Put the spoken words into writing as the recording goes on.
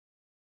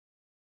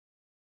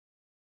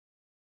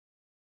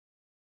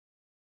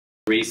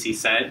Gracie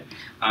said.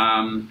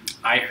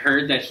 I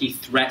heard that he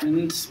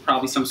threatened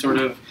probably some sort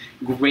of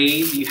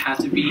grade. You had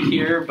to be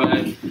here,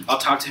 but I'll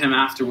talk to him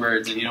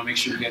afterwards and make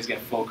sure you guys get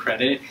full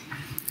credit.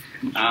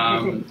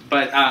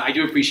 But I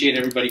do appreciate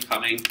everybody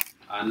coming.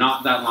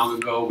 Not that long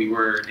ago, we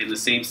were in the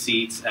same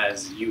seats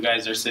as you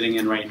guys are sitting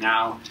in right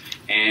now,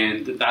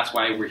 and that's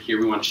why we're here.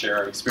 We want to share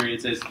our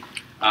experiences.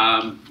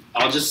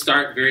 I'll just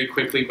start very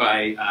quickly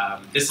by,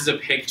 this is a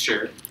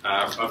picture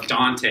of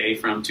Dante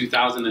from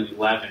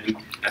 2011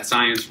 at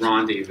Science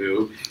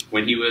Rendezvous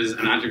when he was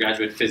an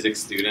undergraduate physics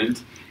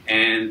student.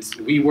 And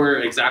we were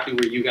exactly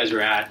where you guys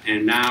were at.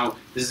 And now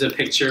this is a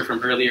picture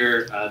from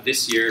earlier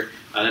this year.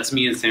 That's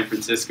me in San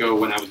Francisco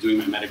when I was doing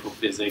my medical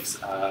physics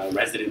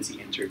residency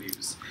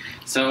interviews.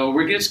 So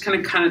we're just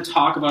going to kind of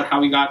talk about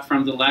how we got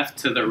from the left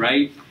to the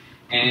right.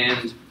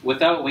 And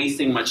without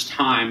wasting much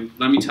time,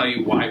 let me tell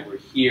you why we're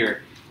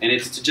here. And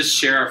it's to just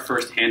share our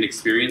first-hand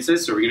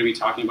experiences. So we're going to be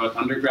talking about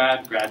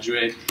undergrad,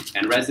 graduate,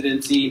 and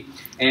residency,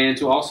 and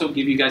to also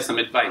give you guys some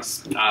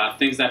advice,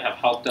 things that have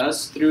helped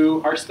us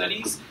through our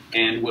studies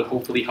and would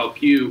hopefully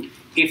help you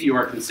if you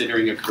are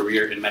considering a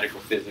career in medical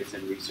physics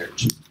and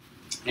research.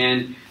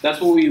 And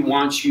that's what we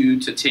want you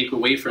to take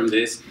away from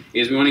this,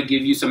 is we want to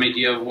give you some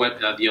idea of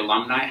what the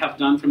alumni have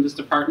done from this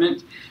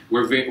department.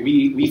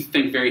 We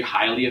think very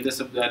highly of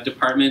this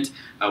department.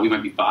 We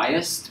might be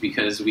biased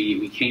because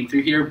we came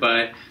through here,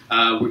 but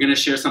we're going to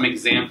share some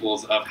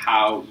examples of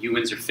how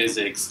UWindsor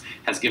Physics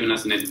has given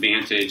us an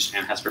advantage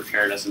and has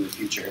prepared us in the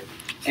future.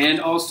 And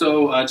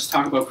also just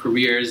talk about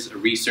careers,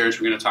 research.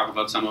 We're going to talk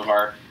about some of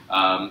our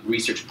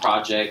research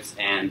projects,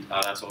 and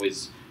that's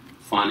always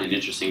fun and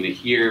interesting to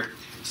hear.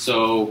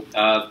 So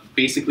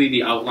basically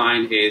the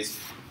outline is,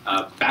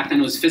 back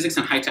then it was physics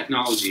and high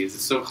technology.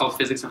 It's still called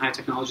physics and high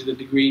technology, the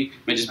degree.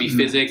 It might just be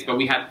physics, but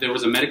there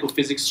was a medical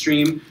physics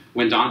stream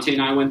when Dante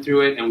and I went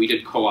through it, and we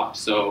did co-op.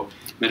 So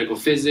medical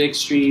physics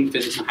stream,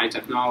 physics and high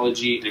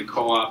technology, and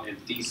co-op and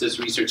thesis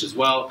research as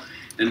well.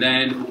 And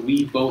then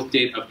we both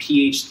did a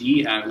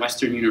PhD at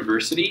Western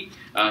University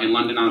in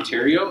London,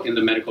 Ontario, in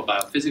the medical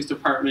biophysics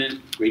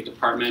department. Great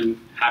department,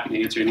 happy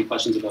to answer any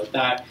questions about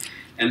that.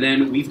 And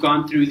then we've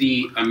gone through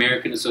the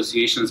American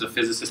Associations of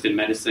Physicists in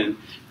Medicine,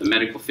 the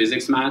Medical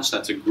Physics Match.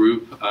 That's a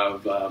group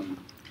of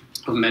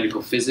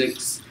medical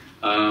physics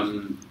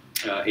in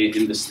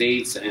the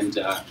States, and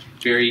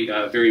very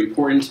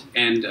important.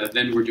 And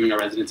then we're doing our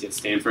residency at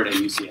Stanford and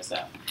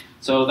UCSF.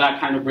 So that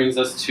kind of brings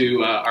us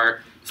to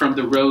our From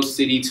the Rose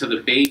City to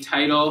the Bay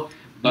title.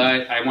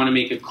 But I want to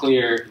make it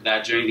clear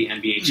that during the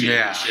NBA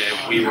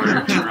championship, we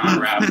were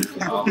Toronto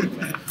Raptors all the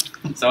way.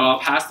 So I'll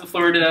pass the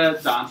floor to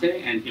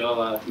Dante, and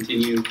he'll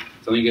continue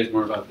telling you guys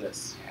more about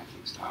this. Yeah,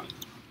 thanks, Tomi.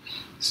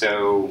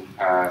 So,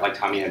 like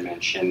Tomi had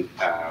mentioned,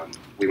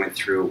 we went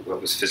through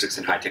what was physics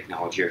and high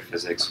technology, or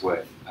physics,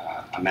 with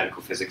a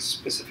medical physics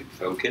specific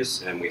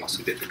focus, and we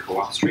also did the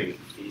co-op stream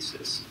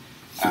thesis.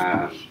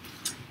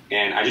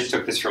 And I just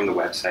took this from the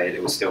website.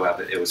 It was still up.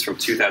 It was from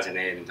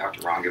 2008, and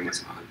Dr. Rongan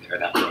was on there,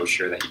 that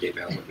brochure that he gave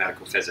out with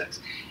medical physics.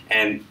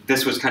 And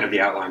this was kind of the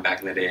outline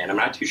back in the day, and I'm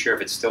not too sure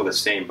if it's still the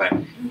same, but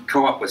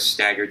co-op was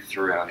staggered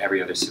throughout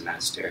every other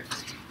semester.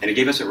 And it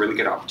gave us a really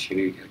good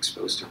opportunity to get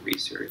exposed to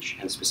research,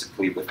 and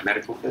specifically with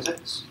medical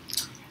physics,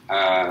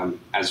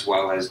 as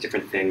well as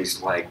different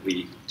things like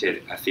I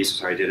did a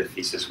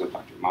thesis with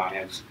Dr.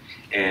 Mayev,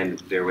 and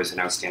there was an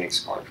outstanding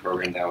scholar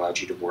program that allowed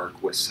you to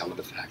work with some of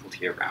the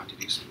faculty around to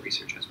do some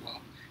research as well,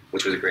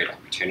 which was a great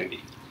opportunity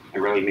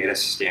and really made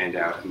us stand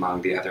out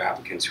among the other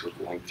applicants who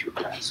were going through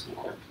grad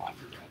school or applying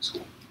for grad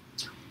school.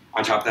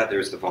 On top of that, there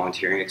was the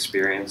volunteering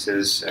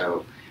experiences.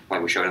 So,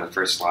 like we showed on the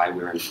first slide,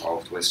 we were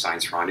involved with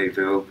Science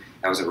Rendezvous.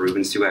 That was at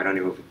Rubens too. I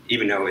don't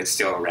even know it's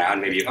still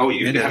around. Maybe, oh,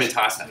 you haven't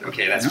tossed that.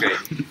 Okay, that's great.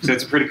 So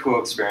it's a pretty cool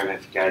experiment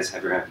if you guys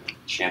ever have a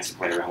chance to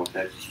play around with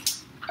it.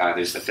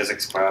 There's the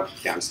physics club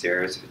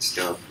downstairs. It's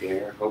still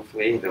there,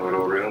 hopefully. The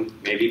little room,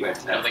 maybe.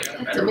 But I think I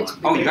got a better one.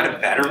 Oh, you got a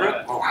better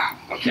room? Oh, wow.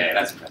 Okay,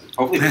 that's impressive.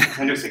 Hopefully the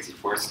Nintendo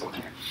 64 is still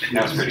there.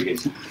 That was pretty good.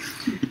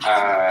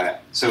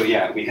 So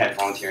yeah, we had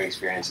volunteering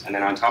experience. And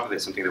then on top of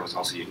it, something that was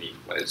also unique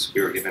was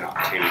we were given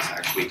opportunities to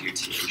actually do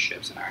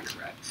TA-ships in our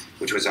undergrad,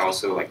 which was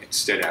also, like, it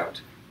stood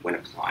out when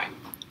applying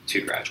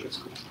to graduate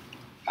school.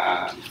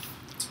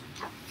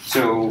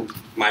 So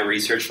my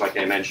research, like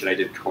I mentioned, I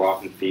did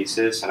co-op and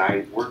thesis, and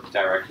I worked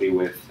directly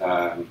with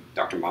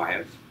Dr.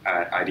 Mayev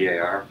at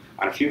IDIR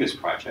on a few of his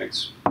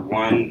projects.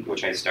 One,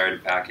 which I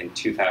started back in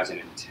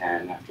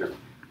 2010 after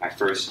my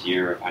first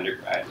year of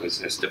undergrad, was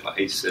this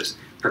device, this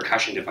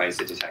percussion device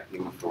to detect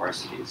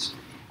pneumothoraces.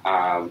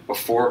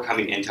 Before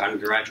coming into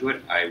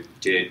undergraduate, I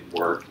did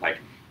work,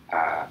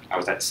 I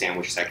was at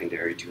Sandwich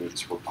Secondary doing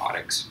this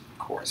robotics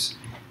course,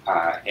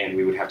 and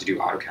we would have to do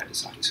AutoCAD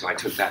design. So I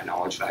took that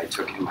knowledge that I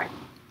took in my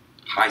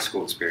high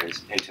school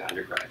experience into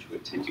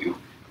undergraduate to do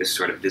this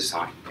sort of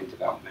design and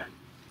development.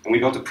 And we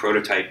built a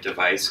prototype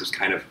device. It was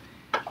kind of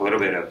a little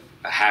bit of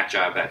a hack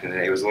job back in the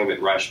day. It was a little bit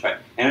rushed, but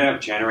ended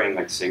up generating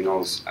like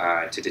signals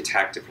to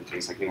detect different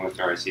things like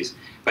pneumothoraces.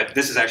 But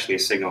this is actually a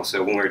signal.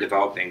 So when we were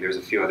developing, there's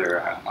a few other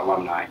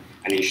alumni,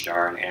 Anish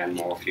Dar and Ann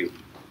Moll, a few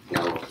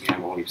know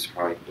animal. He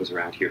probably was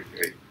around here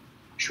very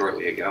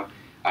shortly ago.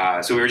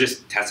 So we were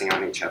just testing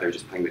on each other,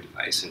 just playing the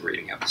device and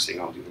reading out the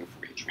signal and doing a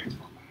Fourier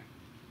transform on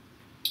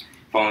it.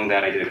 Following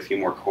that, I did a few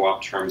more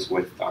co-op terms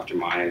with Dr.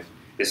 Maev.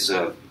 This is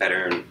a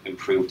better and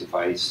improved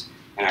device,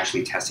 and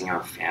actually testing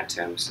out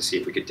phantoms to see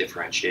if we could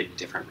differentiate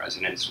different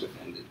resonance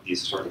within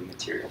these sort of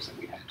materials that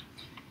we had.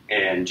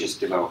 And just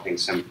developing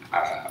some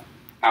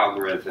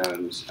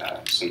algorithms,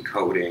 some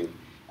coding,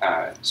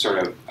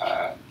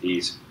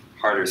 these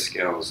harder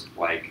skills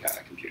like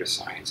computer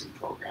science and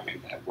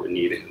programming that were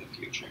needed in the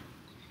future.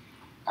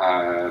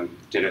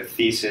 Did a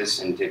thesis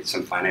and did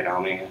some finite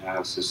element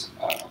analysis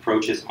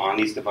approaches on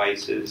these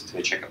devices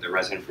to check out the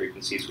resonant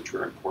frequencies, which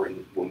were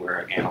important when we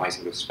were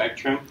analyzing the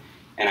spectrum,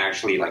 and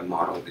actually like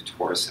model the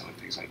torus and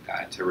things like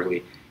that to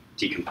really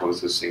decompose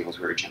those signals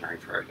we were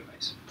generating for our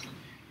device.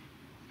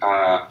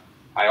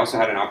 I also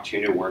had an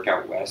opportunity to work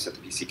out west at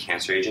the BC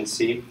Cancer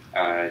Agency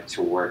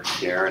to work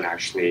there, and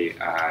actually,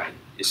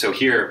 so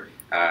here,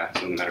 some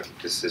of the medical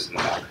physicists in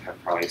the back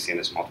have probably seen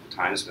this multiple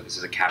times, but this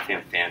is a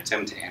CAT-FAM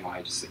phantom to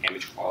analyze the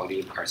image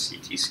quality of our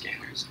CT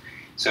scanners.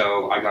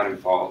 So I got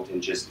involved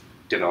in just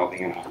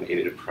developing an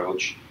automated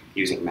approach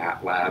using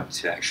MATLAB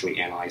to actually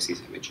analyze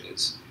these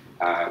images,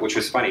 which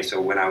was funny. So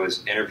when I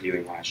was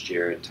interviewing last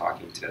year and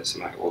talking to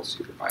some of my old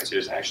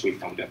supervisors, I actually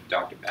phoned up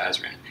Dr.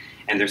 Bazran,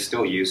 and they're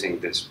still using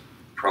this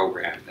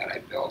program that I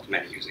built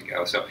many years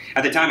ago. So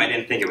at the time I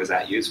didn't think it was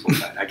that useful,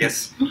 but I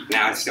guess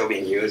now it's still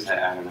being used.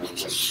 I don't know what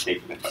to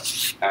take from it,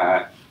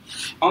 but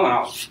all in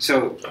all,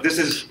 so this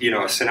is, you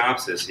know, a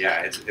synopsis.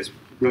 Yeah, it's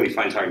really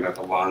fun talking about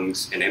the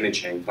lungs and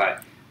imaging,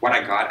 but what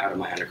I got out of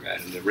my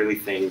undergrad and the really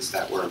things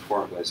that were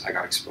important was I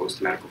got exposed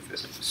to medical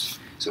physics,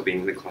 so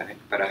being in the clinic,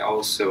 but I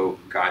also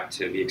got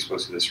to be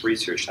exposed to this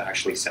research that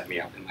actually set me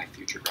up in my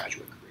future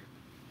graduate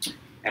career.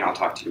 And I'll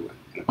talk to you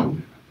in a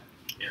moment about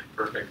that. Yeah,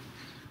 perfect.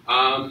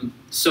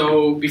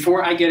 So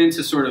before I get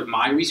into sort of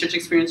my research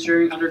experience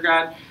during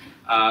undergrad,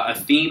 a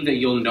theme that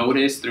you'll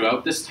notice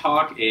throughout this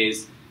talk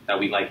is that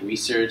we like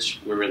research,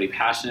 we're really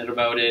passionate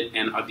about it,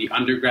 and the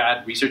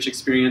undergrad research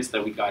experience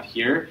that we got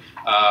here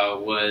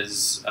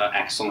was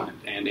excellent,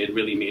 and it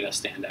really made us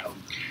stand out.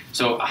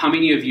 So how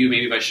many of you,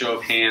 maybe by show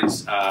of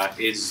hands,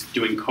 is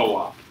doing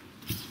co-op?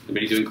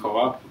 Anybody doing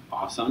co-op?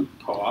 Awesome,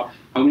 co-op.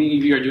 How many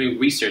of you are doing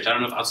research? I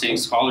don't know if Outstanding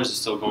Scholars is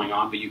still going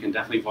on, but you can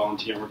definitely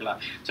volunteer and work on that.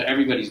 So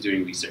everybody's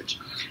doing research.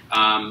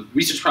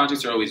 Research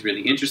projects are always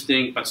really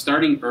interesting, but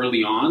starting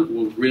early on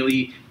will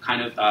really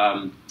kind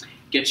of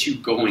get you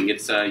going.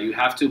 It's you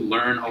have to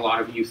learn a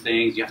lot of new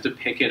things. You have to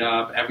pick it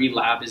up. Every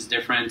lab is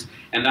different,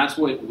 and that's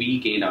what we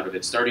gained out of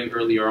it. Starting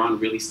earlier on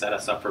really set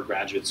us up for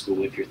graduate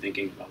school if you're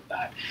thinking about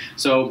that.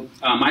 So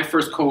my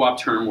first co-op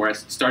term where I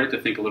started to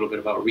think a little bit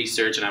about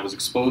research and I was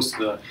exposed to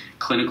the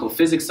clinical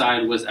physics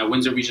side was at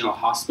Windsor Regional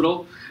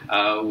Hospital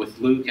with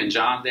Luke and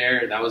John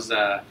there. That was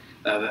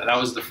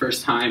the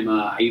first time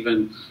I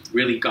even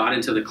really got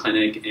into the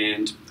clinic,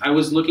 and I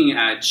was looking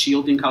at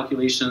shielding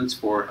calculations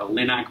for a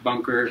LINAC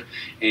bunker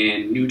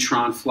and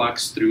neutron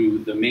flux through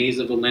the maze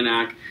of the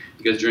LINAC,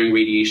 because during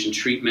radiation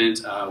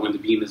treatment, when the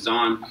beam is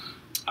on,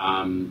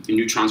 the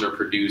neutrons are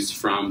produced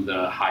from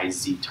the high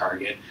Z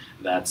target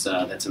that's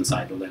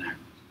inside the LINAC.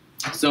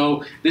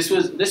 So this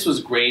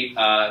was great.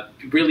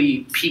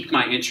 Really piqued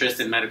my interest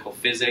in medical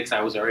physics.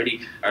 I already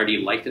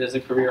liked it as a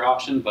career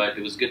option, but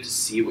it was good to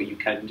see what you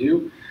can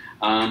do.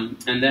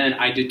 And then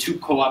I did 2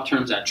 co-op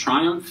terms at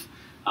Triumph.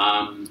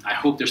 I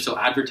hope they're still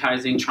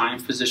advertising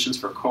Triumph positions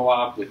for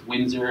co-op with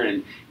Windsor,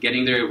 and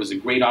getting there, it was a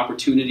great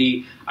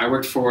opportunity. I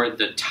worked for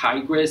the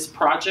Tigris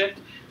project,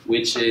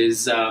 which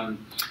is a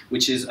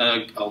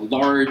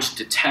large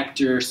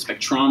detector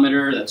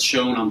spectrometer that's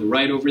shown on the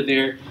right over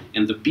there,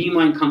 and the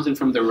beamline comes in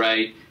from the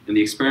right, and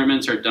the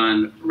experiments are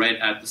done right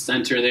at the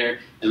center there,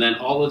 and then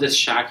all of this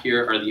shack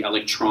here are the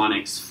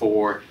electronics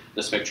for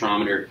the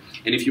spectrometer.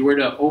 And if you were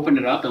to open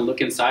it up and look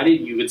inside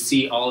it, you would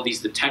see all of these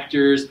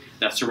detectors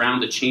that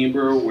surround the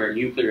chamber where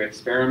nuclear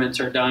experiments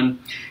are done.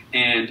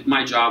 And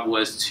my job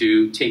was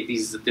to take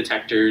these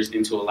detectors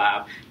into a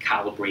lab,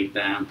 calibrate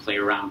them, play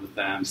around with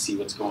them, see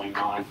what's going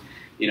on.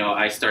 You know,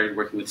 I started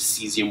working with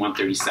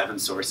cesium-137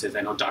 sources.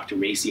 I know Dr.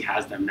 Racy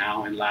has them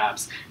now in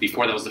labs.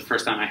 Before, that was the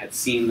first time I had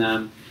seen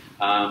them.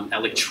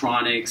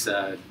 Electronics,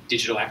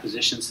 digital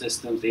acquisition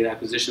systems, data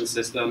acquisition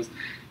systems,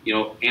 you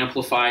know,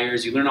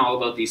 amplifiers. You learn all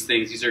about these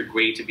things. These are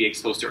great to be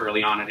exposed to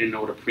early on. I didn't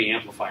know what a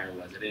preamplifier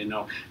was. I didn't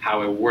know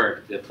how it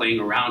worked. The playing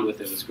around with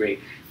it was great.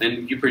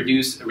 Then you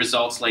produce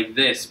results like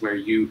this, where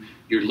you're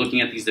looking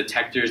at these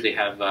detectors. They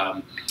have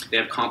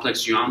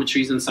complex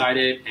geometries inside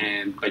it,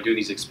 and by doing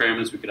these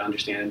experiments, we could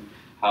understand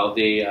how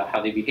they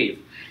behave.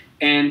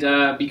 And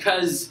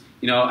because,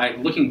 you know,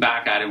 looking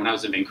back at it, when I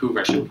was in Vancouver,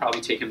 I should have probably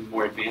taken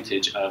more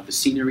advantage of the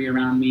scenery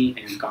around me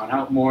and gone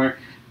out more.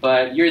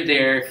 But you're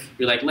there,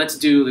 you're like,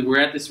 we're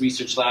at this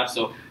research lab,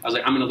 so I was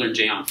like, I'm going to learn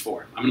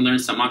J-on-4. I'm going to learn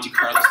some Monte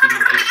Carlo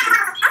simulation.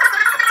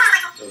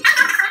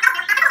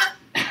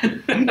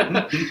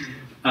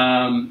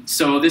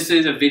 So this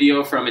is a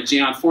video from a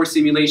Geon4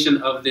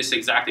 simulation of this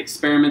exact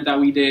experiment that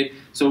we did.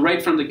 So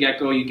right from the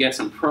get-go, you get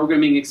some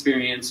programming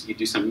experience, you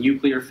do some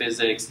nuclear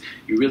physics,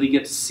 you really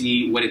get to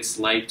see what it's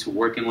like to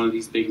work in one of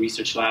these big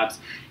research labs.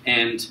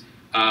 And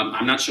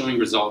I'm not showing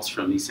results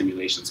from these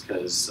simulations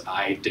because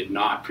I did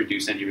not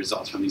produce any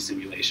results from these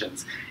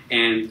simulations,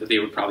 and they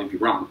would probably be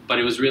wrong. But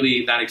it was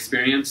really, that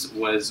experience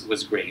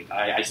was great.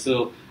 I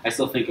still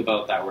think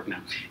about that work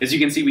now. As you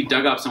can see, we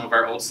dug up some of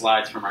our old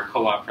slides from our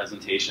co-op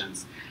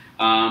presentations.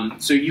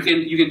 So you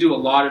can do a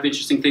lot of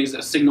interesting things.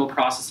 Signal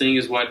processing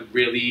is what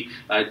really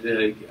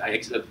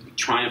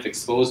Triumph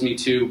exposed me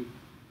to,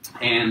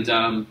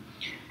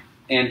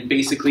 and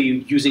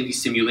basically using these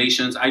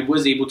simulations, I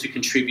was able to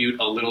contribute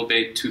a little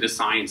bit to the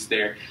science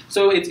there.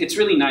 So it's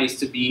really nice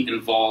to be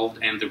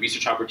involved in the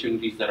research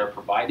opportunities that are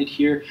provided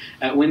here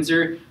at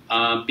Windsor,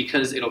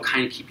 because it'll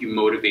kind of keep you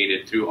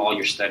motivated through all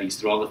your studies,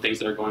 through all the things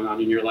that are going on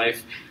in your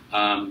life.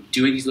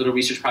 Doing these little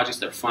research projects,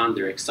 they're fun,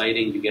 they're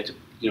exciting, you get to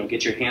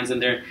get your hands in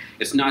there.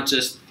 It's not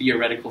just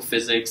theoretical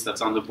physics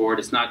that's on the board,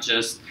 it's not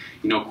just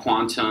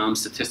quantum,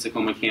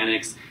 statistical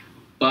mechanics.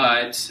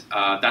 But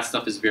that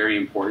stuff is very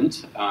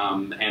important,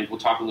 and we'll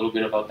talk a little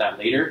bit about that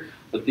later.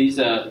 But these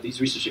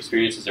research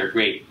experiences are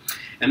great.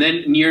 And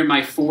then near my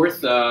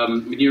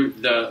near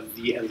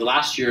the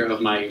last year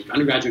of my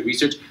undergraduate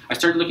research, I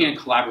started looking at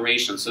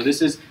collaboration. So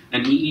this is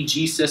an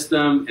EEG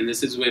system, and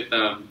this is with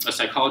a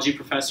psychology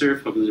professor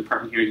from the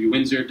department here at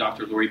UWindsor,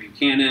 Dr. Lori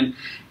Buchanan.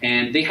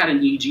 And they had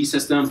an EEG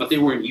system, but they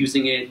weren't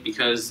using it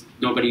because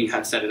nobody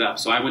had set it up.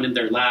 So I went in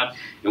their lab,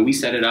 and we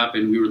set it up,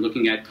 and we were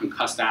looking at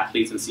concussed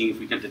athletes and seeing if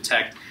we can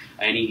detect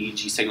any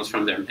EEG signals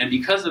from them. And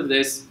because of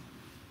this,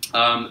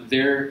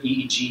 their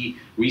EEG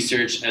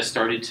research has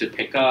started to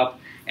pick up.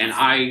 And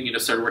I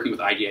started working with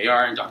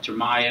IDIR and Dr.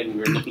 Maya when we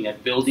were looking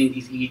at building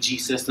these EEG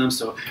systems.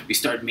 So we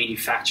started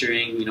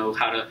manufacturing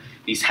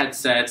these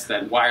headsets,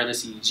 that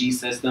wireless EEG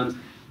systems.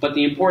 But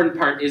the important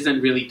part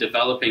isn't really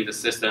developing the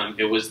system.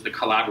 It was the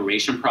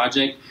collaboration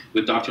project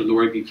with Dr.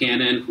 Lori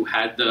Buchanan, who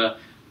had the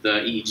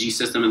EEG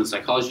system in the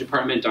psychology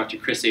department, Dr.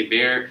 Chris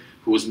Hebert,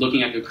 who was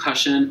looking at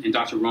concussion, and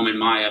Dr. Roman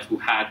Maev, who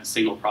had the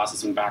signal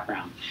processing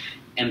background.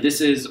 And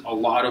this is a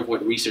lot of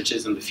what research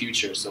is in the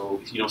future. So,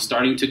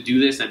 starting to do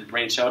this and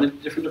branch out into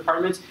different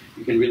departments,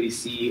 you can really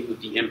see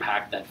the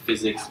impact that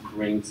physics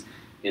brings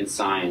in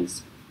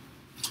science.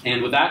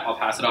 And with that, I'll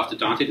pass it off to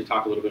Dante to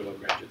talk a little bit about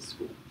graduate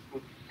school.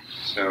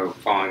 So,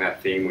 following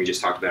that theme we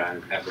just talked about,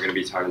 we're going to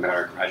be talking about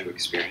our graduate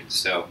experience.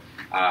 So,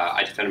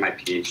 I defended my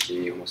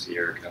PhD almost a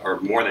year ago, or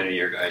more than a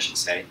year ago, I should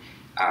say,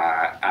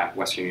 at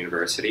Western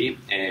University,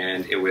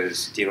 and it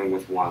was dealing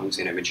with lungs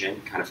and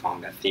imaging, kind of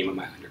following that theme of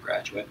my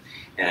undergraduate.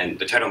 And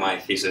the title of my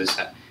thesis,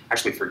 I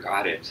actually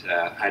forgot it.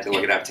 I had to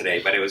look it up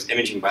today, but it was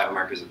Imaging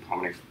Biomarkers of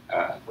Pulmonary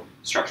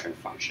Structure and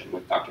Function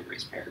with Dr.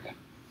 Grace Periga.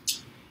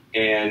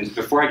 And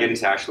before I get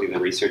into actually the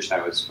research that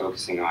I was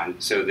focusing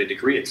on, so the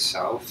degree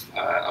itself,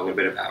 a little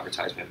bit of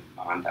advertisement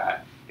on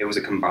that, it was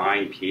a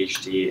combined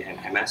PhD and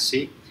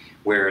MSc,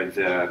 where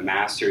the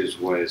master's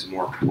was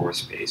more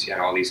course-based. You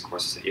had all these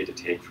courses that you had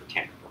to take for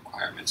candidate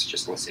requirements,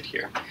 just listed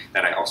here,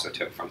 that I also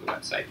took from the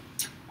website.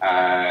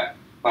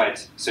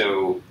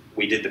 So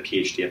we did the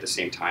PhD at the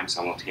same time,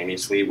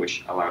 simultaneously,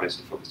 which allowed us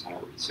to focus on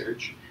our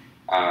research.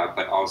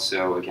 But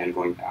also, again,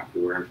 going back,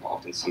 we were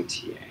involved in some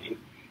TAing.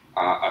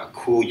 A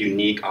cool,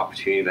 unique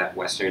opportunity that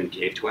Western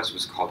gave to us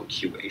was called a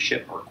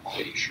QA-ship, or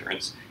Quality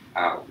Assurance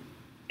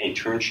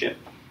internship,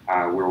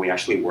 where we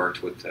actually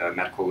worked with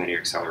medical linear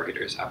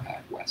accelerators up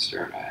at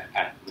Western,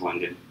 at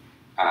London,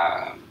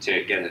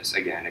 to get us,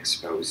 again,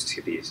 exposed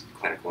to these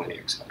clinical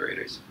linear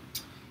accelerators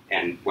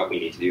and what we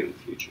need to do in the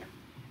future.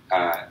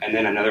 And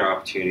then another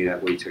opportunity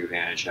that we took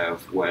advantage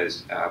of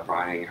was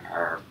allowing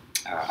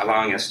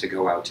us to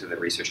go out to the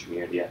research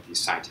community at these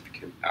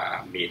scientific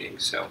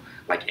meetings, so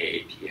like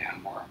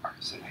AAPM or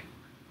RSNA.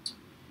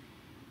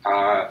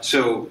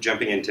 So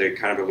jumping into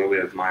kind of a little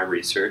bit of my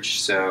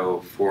research, so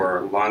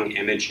for lung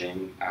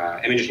imaging,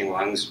 imaging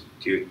lungs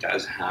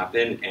does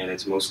happen, and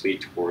it's mostly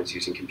towards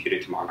using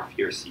computed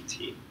tomography or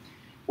CT,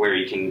 where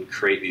you can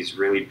create these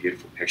really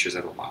beautiful pictures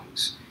of the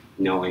lungs,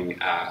 knowing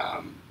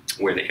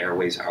where the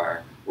airways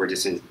are, where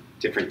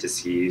different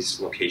disease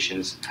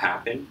locations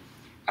happen,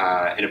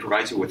 and it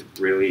provides you with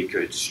really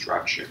good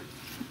structure.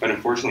 But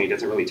unfortunately, it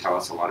doesn't really tell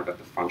us a lot about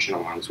the function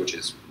of lungs, which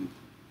is,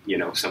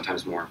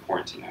 sometimes more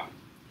important to know.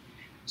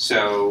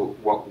 So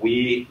what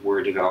we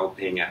were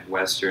developing at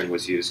Western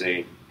was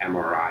using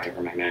MRI,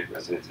 or magnetic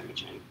resonance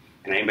imaging.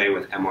 And anybody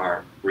with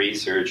MR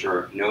research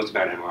or knows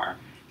about MR,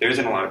 there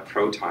isn't a lot of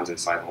protons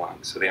inside the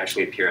lungs, so they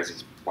actually appear as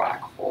these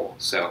black holes.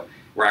 So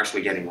we're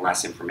actually getting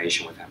less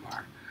information with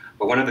MR.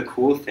 But one of the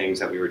cool things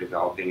that we were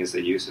developing is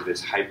the use of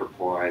this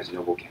hyperpolarized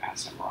noble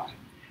gas MRI,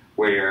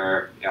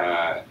 where,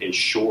 in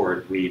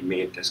short, we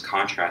made this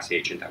contrast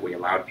agent that we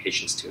allowed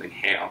patients to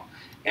inhale.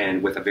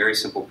 And with a very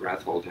simple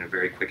breath hold and a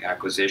very quick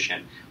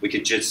acquisition, we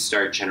could just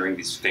start generating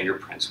these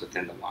fingerprints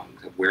within the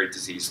lungs of where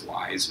disease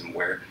lies and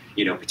where,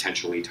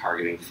 potentially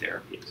targeting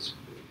therapies.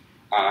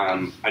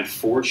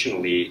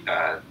 Unfortunately,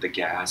 the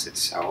gas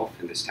itself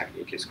in this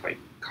technique is quite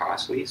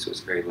costly, so it's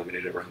very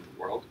limited around the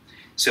world.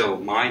 So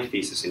my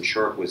thesis, in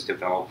short, was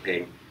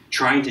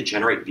trying to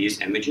generate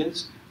these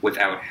images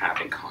without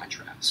having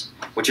contrast,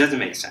 which doesn't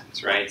make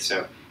sense, right?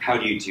 So how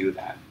do you do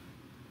that?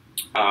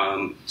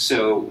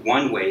 So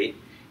one way,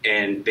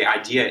 and the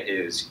idea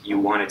is you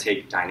want to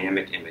take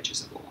dynamic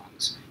images of the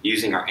lungs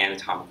using our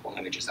anatomical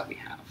images that we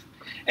have.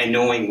 And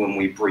knowing when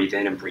we breathe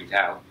in and breathe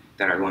out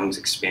that our lungs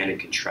expand and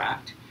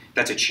contract,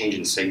 that's a change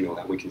in signal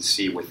that we can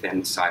see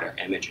inside our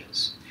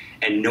images.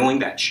 And knowing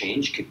that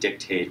change could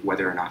dictate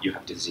whether or not you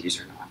have disease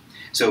or not.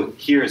 So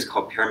here is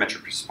called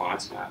parametric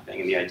response mapping,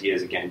 and the idea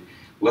is, again,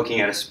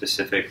 looking at a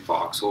specific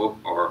voxel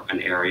or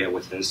an area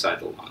inside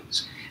the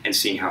lungs and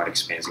seeing how it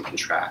expands and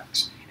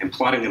contracts, and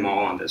plotting them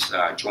all on this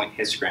joint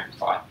histogram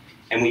plot.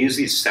 And we use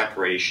these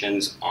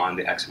separations on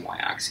the X and Y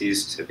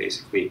axes to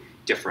basically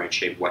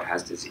differentiate what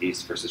has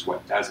disease versus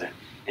what doesn't.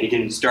 And you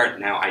can start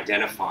now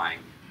identifying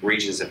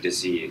regions of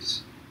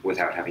disease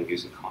without having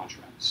used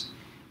contrast.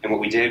 And what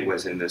we did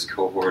was, in this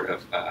cohort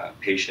of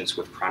patients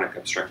with chronic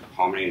obstructive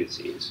pulmonary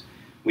disease,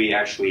 we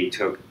actually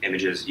took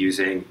images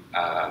using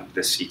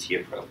the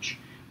CT approach,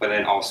 but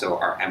then also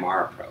our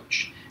MR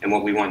approach. And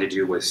what we wanted to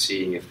do was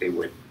seeing if they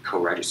would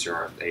co-register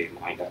or if they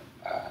lined up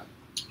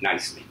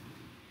nicely.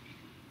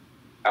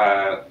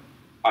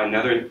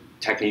 Another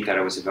technique that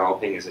I was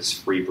developing is this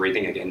free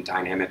breathing, again,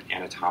 dynamic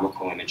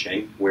anatomical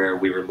imaging, where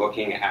we were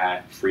looking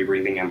at free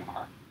breathing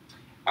MR.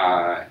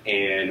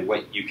 And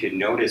what you could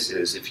notice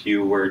is if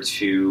you were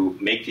to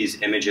make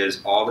these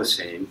images all the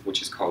same,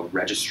 which is called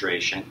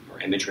registration or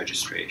image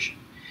registration,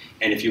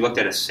 and if you looked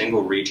at a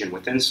single region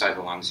inside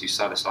the lungs, you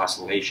saw this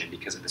oscillation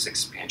because of this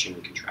expansion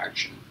and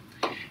contraction.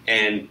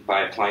 And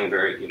by applying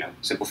very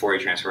simple Fourier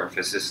transform,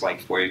 physicists like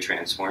Fourier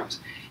transforms,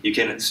 you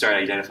can start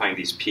identifying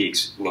these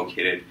peaks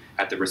located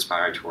at the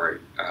respiratory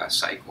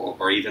cycle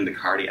or even the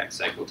cardiac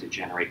cycle to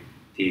generate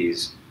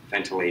these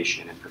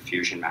ventilation and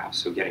perfusion maps,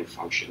 so getting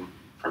function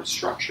from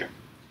structure.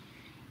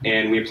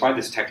 And we applied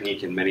this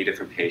technique in many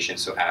different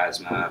patients, so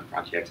asthma,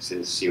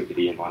 bronchiectasis,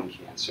 COPD, and lung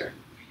cancer.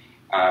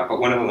 But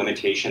one of the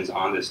limitations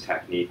on this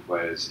technique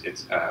was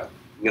it's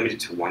limited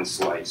to one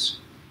slice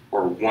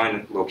or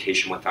one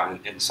location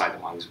inside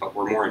the lungs, but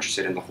we're more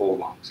interested in the whole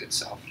lungs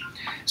itself.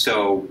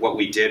 So what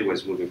we did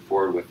was, moving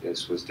forward with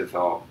this, was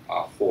develop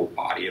a whole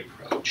body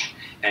approach.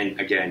 And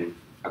again,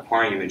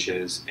 acquiring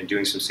images and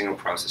doing some signal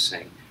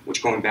processing,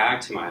 which, going back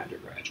to my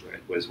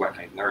undergraduate, was what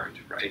I learned,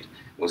 right?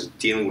 Was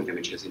dealing with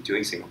images and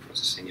doing signal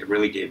processing. It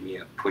really gave me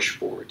a push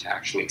forward to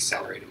actually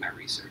accelerate in my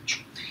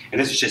research. And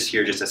this is just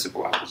a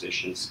simple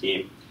acquisition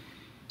scheme,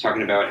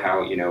 talking about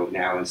how,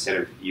 now instead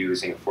of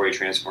using a Fourier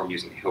transform,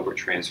 using a Hilbert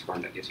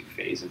transform that gives you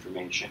phase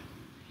information.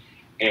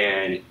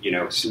 And,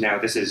 so now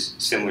this is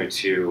similar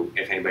to,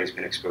 if anybody's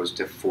been exposed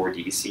to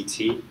 4D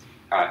CT,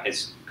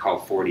 it's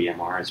called 4D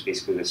MR. It's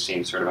basically the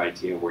same sort of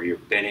idea where you're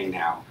binning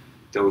now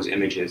those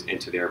images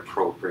into their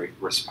appropriate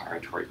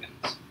respiratory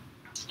bins.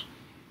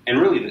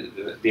 And really,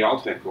 the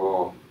ultimate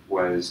goal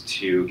was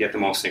to get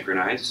them all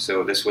synchronized.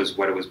 So this was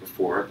what it was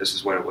before, this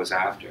is what it was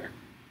after,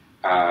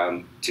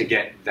 to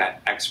get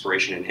that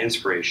expiration and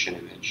inspiration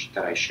image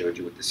that I showed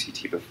you with the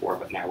CT before,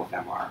 but now with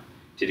MR,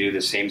 to do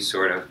the same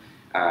sort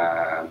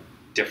of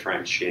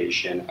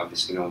differentiation of the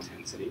signal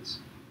intensities.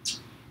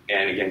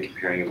 And again,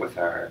 comparing it with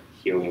our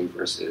helium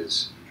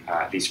versus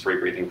these free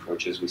breathing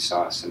approaches, we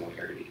saw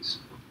similarities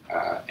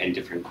in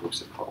different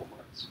groups of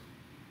cohorts.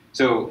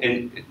 So,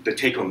 and the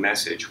take-home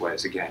message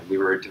was, again, we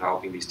were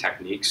developing these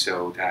techniques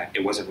so that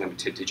it wasn't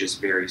limited to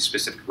just very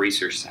specific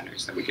research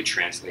centers, that we could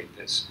translate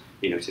this,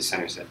 to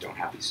centers that don't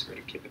have these sort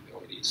of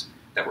capabilities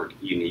that were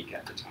unique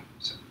at the time.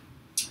 So,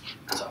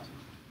 that's awesome.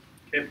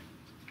 Okay,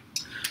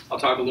 I'll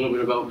talk a little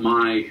bit about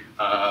my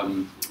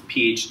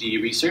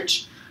PhD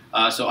research.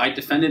 So I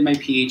defended my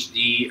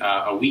PhD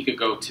a week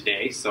ago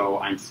today, so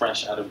I'm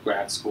fresh out of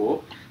grad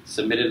school.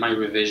 Submitted my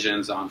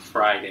revisions on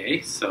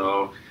Friday,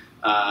 so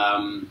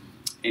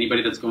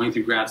anybody that's going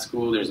through grad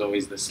school, there's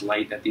always this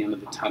light at the end of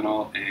the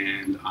tunnel,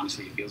 and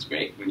honestly, it feels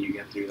great when you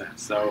get through that.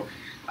 So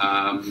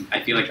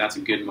I feel like that's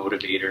a good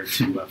motivator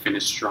to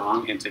finish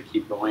strong and to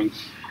keep going.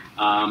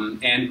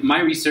 And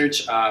my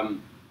research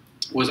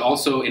was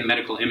also in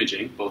medical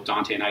imaging. Both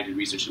Dante and I did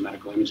research in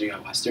medical imaging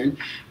at Western.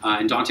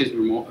 And Dante's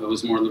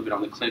was more a little bit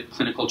on the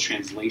clinical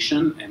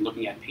translation and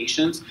looking at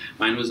patients.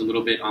 Mine was a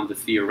little bit on the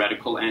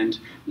theoretical end,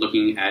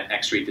 looking at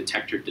X-ray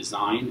detector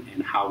design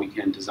and how we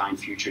can design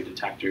future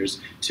detectors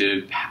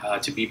to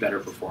be better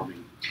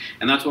performing.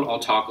 And that's what I'll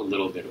talk a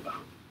little bit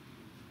about.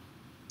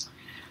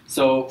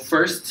 So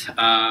first,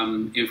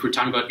 if we're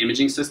talking about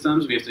imaging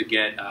systems, we have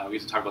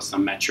to talk about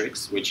some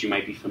metrics, which you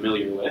might be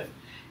familiar with.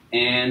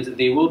 And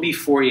they will be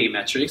Fourier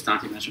metrics.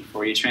 Dante mentioned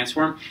Fourier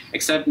transform,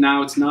 except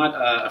now it's not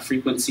a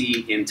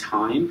frequency in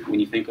time. When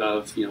you think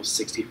of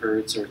 60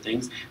 hertz or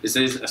things, this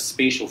is a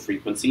spatial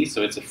frequency,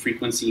 so it's a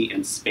frequency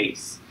in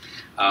space.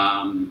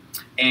 And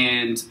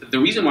And the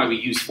reason why we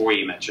use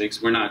Fourier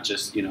metrics, we're not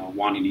just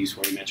wanting to use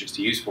Fourier metrics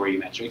to use Fourier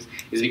metrics,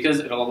 is because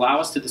it'll allow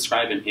us to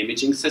describe an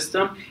imaging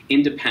system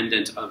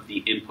independent of the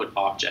input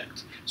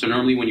object. So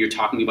normally when you're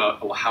talking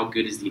about how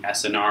good is the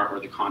SNR or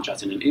the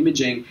contrast in an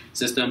imaging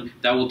system,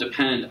 that will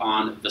depend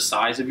on the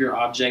size of your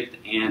object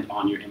and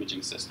on your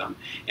imaging system.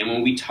 And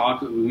when we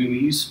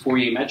use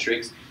Fourier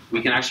metrics,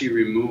 we can actually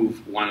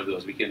remove one of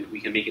those. We can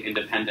make it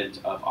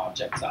independent of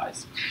object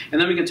size. And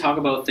then we can talk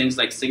about things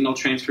like signal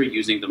transfer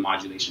using the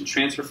modulation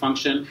transfer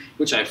function,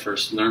 which I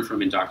first learned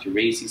from in Dr.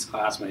 Racy's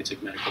class when I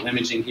took medical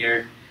imaging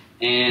here.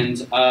 And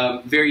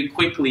very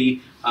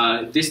quickly,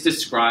 this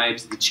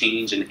describes the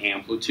change in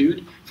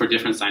amplitude for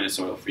different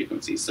sinusoidal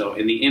frequencies. So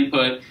in the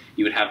input,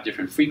 you would have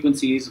different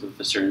frequencies with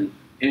a certain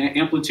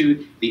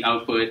amplitude. The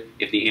output,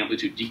 if the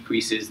amplitude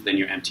decreases, then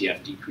your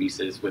MTF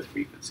decreases with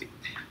frequency.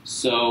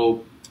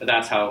 So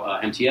that's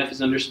how MTF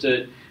is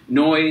understood.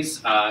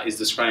 Noise is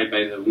described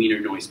by the Wiener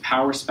noise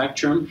power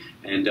spectrum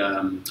and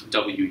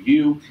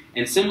WU.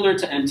 And similar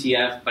to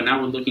MTF, but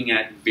now we're looking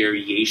at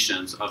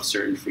variations of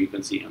certain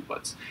frequency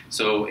inputs.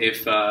 So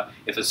if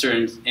a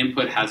certain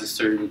input has a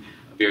certain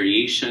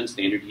variation,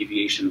 standard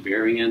deviation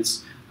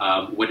variance,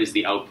 what is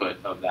the output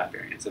of that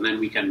variance? And then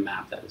we can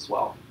map that as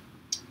well.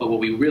 But what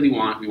we really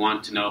want, we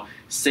want to know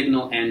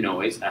signal and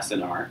noise,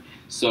 SNR.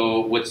 So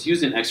what's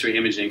used in X-ray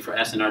imaging for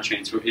SNR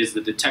transfer is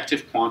the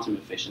detective quantum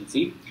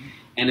efficiency.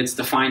 And it's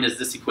defined as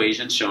this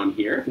equation shown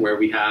here, where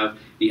we have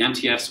the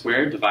MTF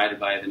squared divided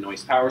by the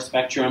noise power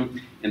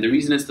spectrum. And the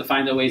reason it's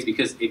defined that way is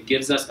because it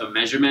gives us a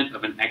measurement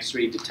of an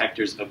X-ray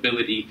detector's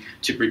ability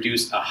to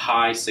produce a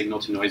high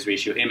signal-to-noise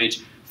ratio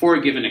image for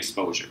a given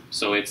exposure.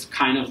 So it's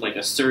kind of like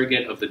a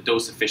surrogate of the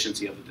dose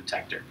efficiency of the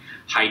detector.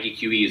 High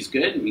DQE is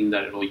good, meaning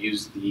that it will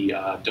use the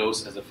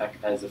dose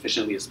as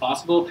efficiently as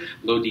possible.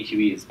 Low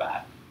DQE is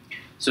bad.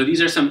 So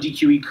these are some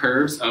DQE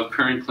curves of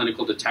current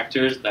clinical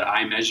detectors that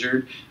I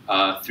measured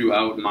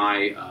throughout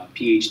my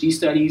PhD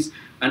studies.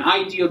 An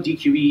ideal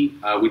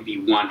DQE would be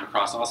 1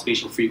 across all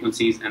spatial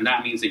frequencies, and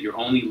that means that you're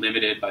only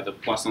limited by the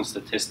Poisson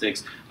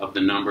statistics of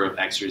the number of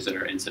X-rays that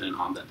are incident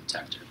on that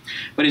detector.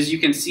 But as you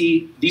can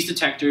see, these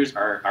detectors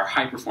are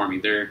high performing.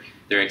 They're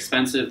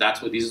expensive.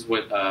 This is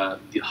what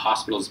the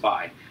hospitals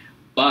buy.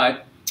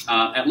 But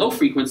at low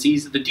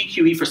frequencies, the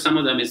DQE for some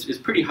of them is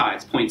pretty high.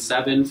 It's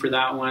 0.7 for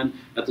that one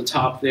at the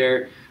top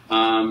there.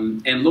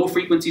 And low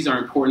frequencies are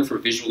important for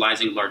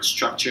visualizing large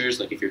structures,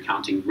 like if you're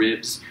counting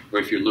ribs or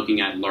if you're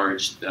looking at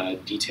large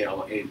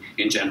detail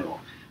in general.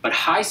 But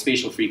high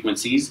spatial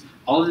frequencies,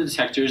 all of the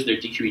detectors, their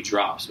DQE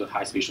drops with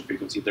high spatial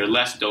frequency. They're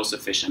less dose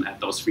efficient at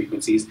those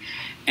frequencies.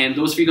 And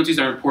those frequencies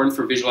are important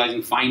for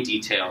visualizing fine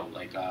detail,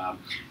 like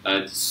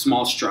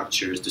small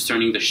structures,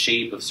 discerning the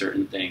shape of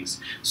certain things.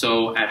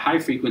 So at high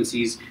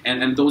frequencies,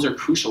 and those are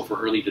crucial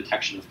for early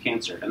detection of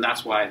cancer. And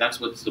that's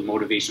what's the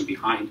motivation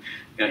behind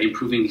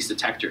improving these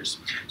detectors.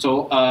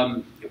 So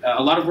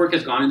a lot of work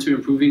has gone into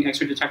improving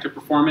X-ray detector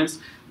performance,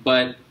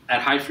 but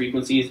at high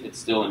frequencies, it's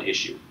still an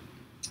issue.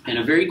 And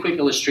a very quick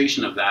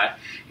illustration of that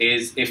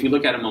is if we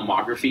look at a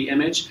mammography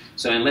image.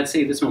 So, and let's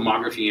say this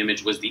mammography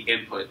image was the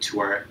input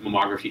to our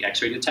mammography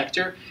X-ray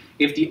detector.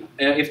 If the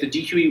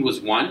DQE was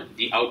 1,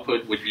 the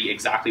output would be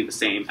exactly the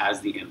same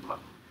as the input.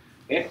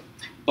 Okay?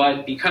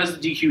 But because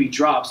the DQE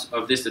drops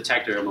of this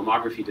detector, a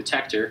mammography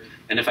detector,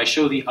 and if I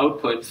show the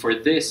output for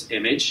this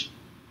image,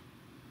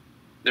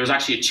 there was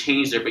actually a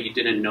change there, but you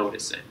didn't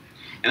notice it.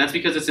 And that's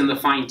because it's in the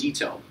fine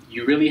detail.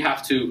 You really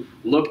have to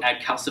look at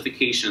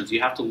calcifications.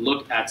 You have to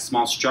look at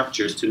small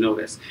structures to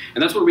notice.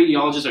 And that's what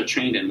radiologists are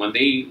trained in. When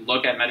they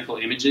look at medical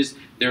images,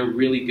 they're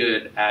really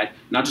good at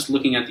not just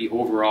looking at the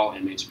overall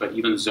image, but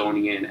even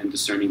zoning in and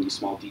discerning these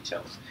small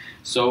details.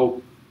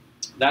 So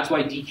that's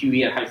why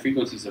DQE at high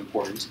frequency is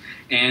important.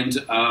 And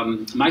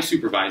my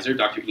supervisor,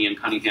 Dr. Ian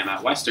Cunningham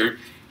at Western,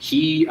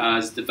 he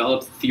has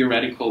developed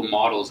theoretical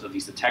models of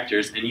these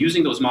detectors, and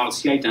using those models,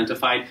 he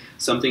identified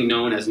something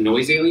known as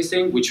noise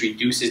aliasing, which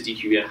reduces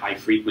DQE at high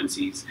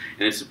frequencies,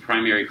 and it's the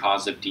primary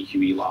cause of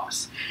DQE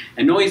loss.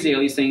 And noise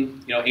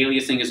aliasing,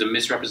 aliasing is a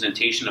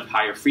misrepresentation of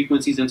higher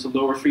frequencies into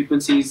lower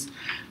frequencies.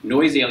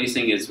 Noise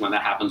aliasing is when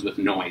that happens with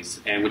noise,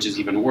 and which is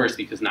even worse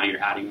because now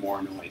you're adding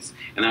more noise,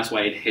 and that's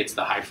why it hits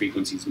the high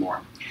frequencies more.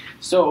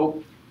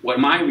 So what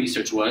my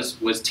research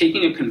was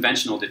taking a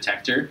conventional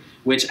detector,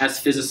 which as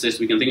physicists,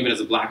 we can think of it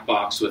as a black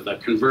box with a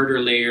converter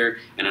layer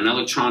and an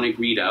electronic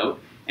readout.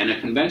 And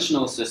a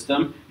conventional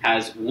system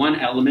has one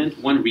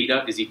element, one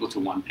readout is equal to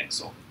 1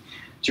 pixel.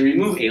 To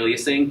remove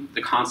aliasing,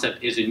 the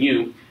concept isn't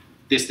new.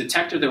 This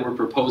detector that we're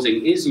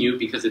proposing is new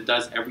because it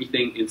does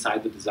everything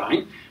inside the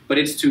design, but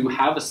it's to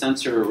have a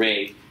sensor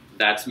array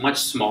that's much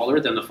smaller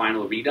than the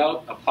final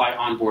readout, apply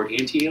onboard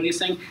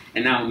anti-aliasing,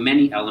 and now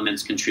many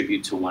elements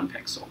contribute to 1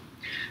 pixel.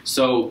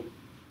 So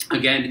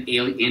again,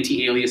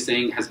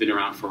 anti-aliasing has been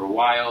around for a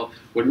while.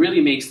 What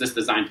really makes this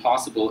design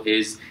possible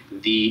is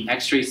the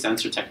X-ray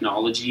sensor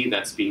technology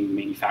that's being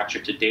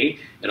manufactured today.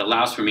 It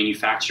allows for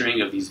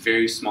manufacturing of these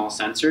very small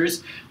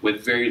sensors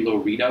with very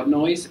low readout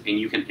noise, and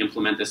you can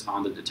implement this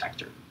on the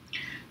detector.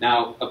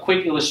 Now, a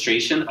quick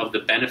illustration of the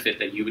benefit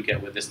that you would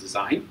get with this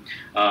design.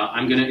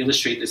 I'm going to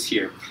illustrate this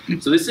here.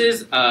 So this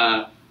is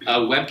a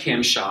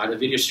webcam shot, a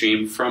video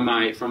stream from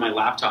my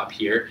laptop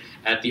here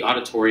at the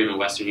auditorium at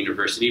Western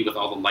University with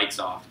all the lights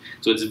off.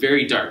 So it's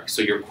very dark,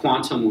 so you're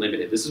quantum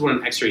limited. This is what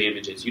an X-ray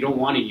image is. You don't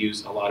want to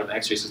use a lot of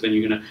X-rays, because then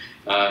you're going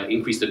to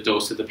increase the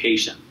dose to the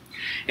patient.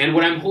 And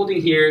what I'm holding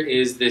here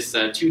is this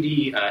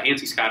 2D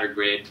anti-scatter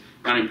grid.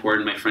 Not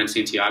important, my friend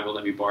Santiago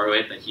let me borrow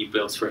it, that he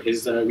builds for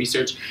his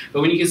research.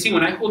 But when you can see,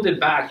 when I hold it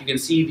back, you can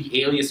see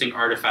the aliasing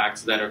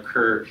artifacts that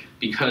occur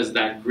because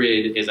that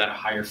grid is at a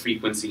higher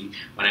frequency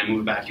when I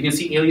move back. You can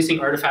see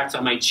aliasing artifacts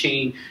on my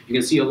chain. You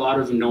can see a lot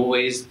of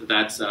noise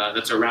that's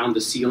around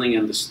the ceiling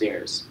and the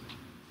stairs.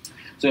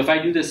 So if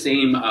I do the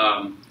same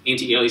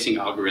anti-aliasing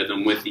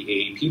algorithm with the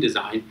AAP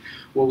design,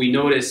 what we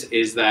notice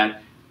is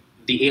that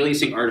the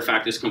aliasing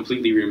artifact is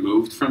completely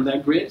removed from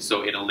that grid,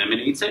 so it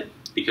eliminates it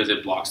because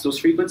it blocks those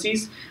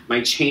frequencies.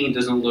 My chain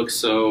doesn't look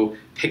so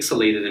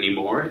pixelated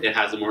anymore. It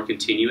has a more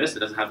continuous, it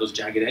doesn't have those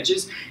jagged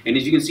edges. And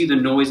as you can see, the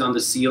noise on the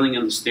ceiling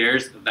and the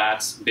stairs,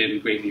 that's been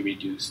greatly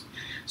reduced.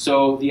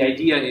 So the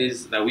idea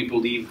is that we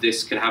believe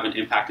this could have an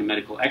impact in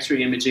medical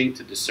X-ray imaging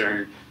to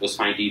discern those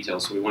fine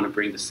details. So we want to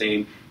bring the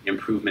same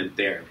improvement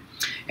there.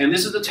 And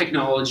this is the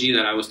technology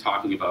that I was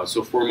talking about.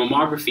 So for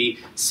mammography,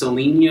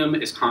 selenium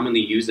is commonly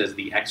used as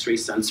the X-ray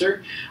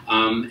sensor,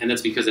 and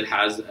that's because it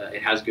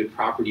has good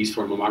properties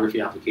for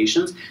mammography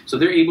applications. So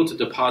they're able to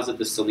deposit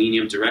the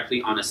selenium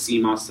directly on a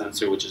CMOS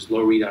sensor, which is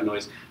low readout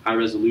noise, high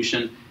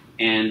resolution,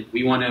 and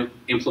we want to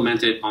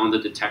implement it on the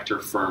detector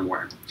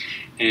firmware.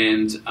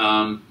 And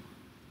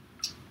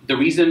the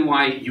reason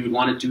why you would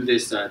want to do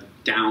this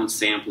down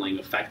sampling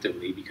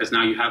effectively, because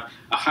now you have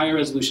a higher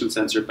resolution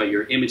sensor but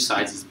your image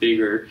size is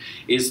bigger,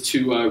 is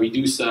to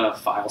reduce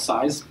file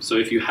size. So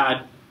if you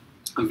had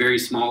a very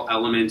small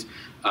element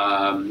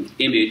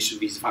image,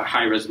 these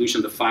high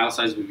resolution, the file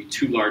size would be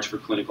too large for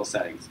clinical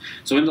settings.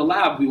 So in the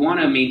lab, we want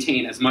to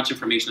maintain as much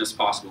information as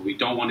possible. We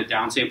don't want to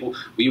downsample,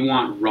 we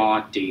want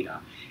raw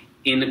data.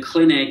 In the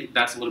clinic,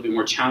 that's a little bit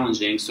more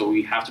challenging, so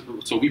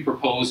we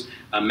propose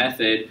a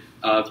method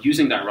of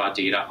using that raw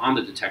data on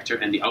the detector,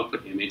 and the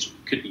output image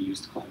could be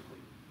used clinically.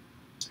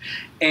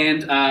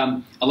 And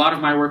a lot of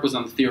my work was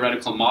on the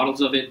theoretical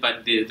models of it,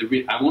 but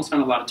I won't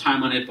spend a lot of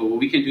time on it, but what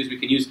we can do is we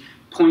can use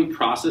point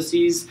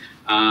processes,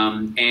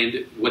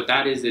 and what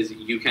that is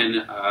you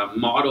can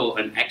model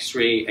an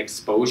X-ray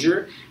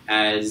exposure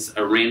as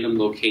a random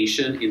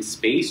location in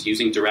space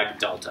using direct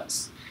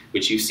deltas,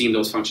 which you've seen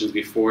those functions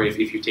before if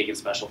you've taken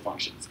special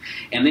functions.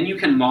 And then you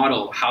can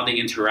model how they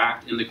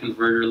interact in the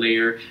converter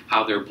layer,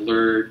 how they're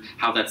blurred,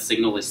 how that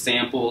signal is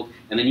sampled,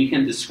 and then you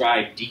can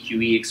describe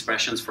DQE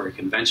expressions for a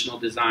conventional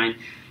design.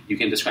 You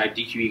can describe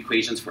DQE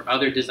equations for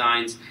other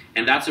designs,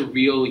 and that's a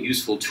real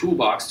useful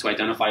toolbox to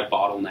identify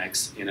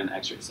bottlenecks in an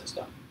X-ray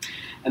system.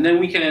 And then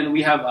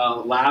we have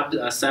a lab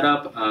set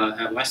up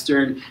at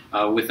Western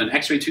with an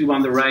X-ray tube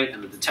on the right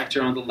and the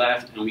detector on the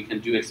left, and we can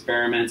do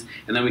experiments,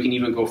 and then we can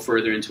even go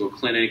further into a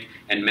clinic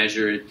and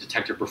measure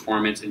detector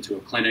performance into a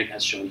clinic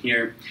as shown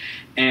here.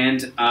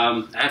 And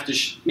I have to,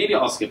 maybe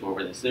I'll skip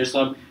over this. There's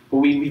some, but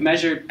we've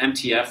measured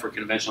MTF for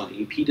conventional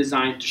AP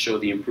design to show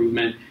the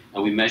improvement,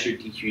 and we measured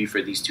DQE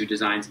for these two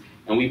designs.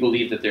 And we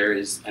believe that there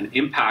is an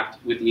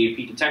impact with the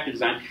AP detector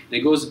design. And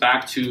it goes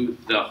back to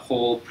the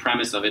whole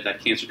premise of it,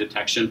 that cancer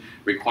detection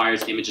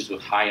requires images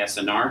with high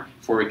SNR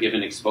for a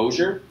given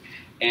exposure.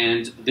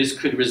 And this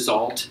could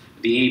result,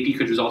 the AP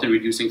could result in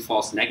reducing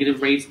false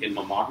negative rates in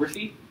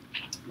mammography,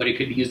 but it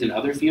could be used in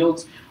other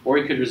fields, or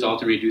it could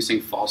result in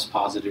reducing false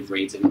positive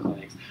rates in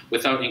clinics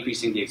without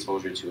increasing the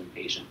exposure to a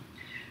patient.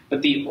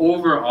 But the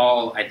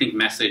overall, I think,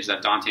 message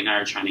that Dante and I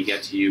are trying to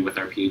get to you with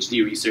our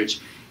PhD research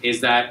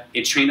is that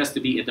it trained us to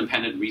be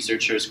independent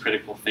researchers,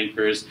 critical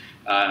thinkers,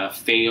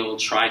 fail,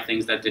 try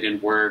things that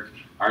didn't work,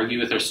 argue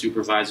with our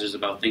supervisors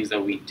about things that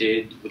we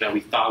did, that we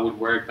thought would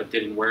work but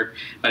didn't work.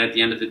 But at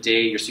the end of the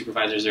day, your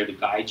supervisors are to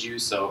guide you,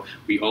 so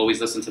we always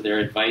listen to their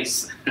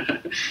advice.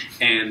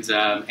 and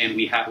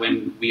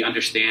when we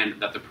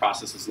understand that the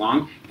process is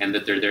long and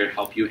that they're there to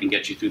help you and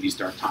get you through these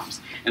dark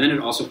times. And then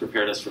it also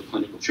prepared us for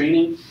clinical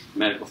training,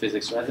 medical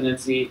physics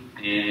residency,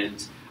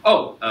 and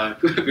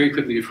very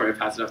quickly before I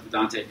pass it off to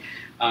Dante.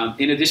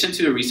 In addition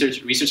to the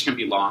research can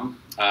be long.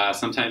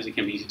 Sometimes it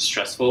can be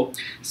stressful.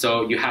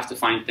 So you have to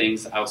find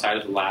things outside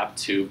of the lab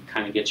to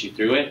kind of get you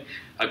through it.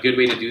 A good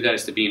way to do that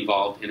is to be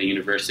involved in a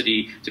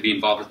university, to be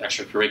involved with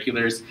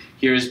extracurriculars.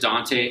 Here's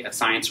Dante at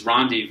Science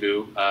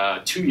Rendezvous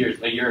a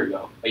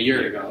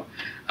year ago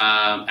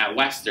at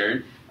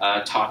Western.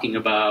 Talking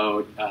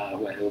about,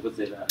 what was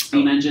it,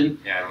 steam engine?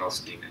 Yeah, I love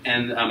steam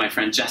engine. And my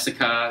friend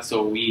Jessica,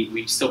 so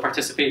we still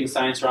participate in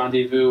Science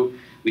Rendezvous.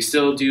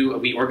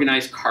 We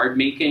organize card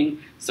making.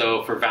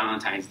 So for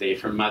Valentine's Day,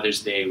 for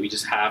Mother's Day, we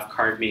just have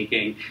card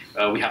making.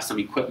 We have some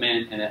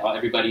equipment, and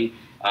everybody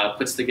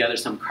puts together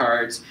some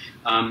cards.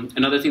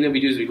 Another thing that we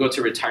do is we go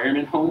to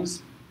retirement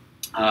homes.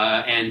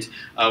 And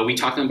we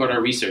talk to them about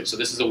our research. So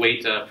this is a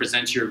way to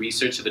present your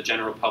research to the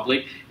general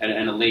public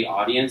and a lay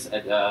audience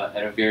at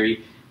a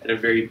very at a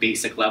very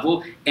basic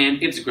level,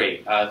 and it's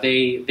great.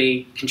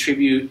 They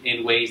contribute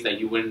in ways that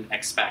you wouldn't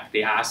expect.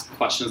 They ask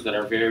questions that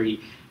are very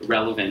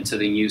relevant to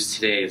the news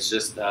today. It's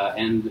just,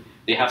 and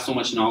they have so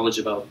much knowledge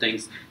about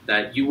things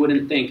that you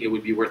wouldn't think it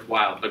would be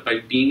worthwhile. But by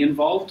being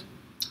involved,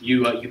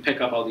 you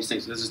pick up all these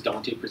things. This is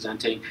Dante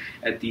presenting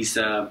at these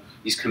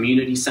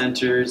community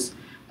centers.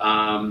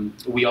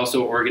 We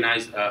also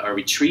organize a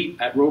retreat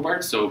at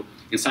Robarts. So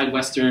inside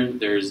Western,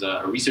 there's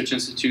a research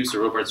institute, so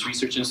Robarts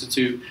Research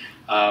Institute.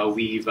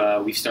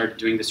 We've started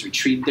doing this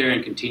retreat there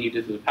and continued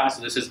it through the past.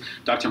 So this is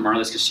Dr.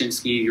 Marlis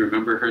Kaczynski. You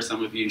remember her,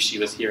 some of you. She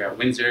was here at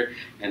Windsor,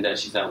 and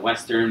she's at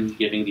Western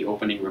giving the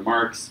opening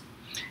remarks.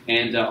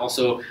 And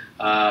also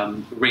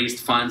raised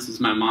funds. This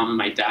is my mom and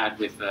my dad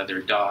with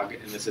their dog,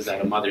 and this is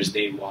at a Mother's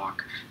Day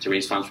walk to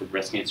raise funds for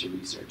breast cancer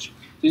research.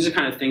 These are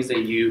kind of things that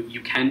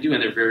you can do,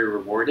 and they're very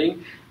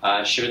rewarding.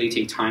 Sure, they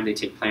take time, they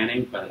take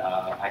planning, but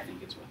I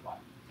think it's worthwhile.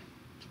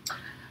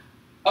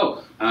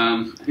 Oh,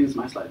 I think it's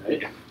my slide,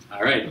 right? Yeah.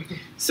 All right.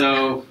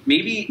 So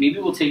maybe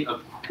we'll take a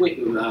quick.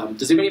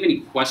 Does anybody have any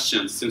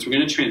questions? Since we're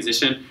going to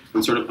transition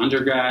from sort of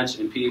undergrad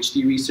and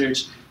PhD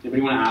research, does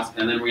anybody want to ask?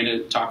 And then we're going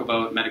to talk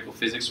about medical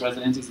physics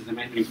residencies. Does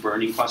anybody have any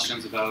burning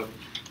questions about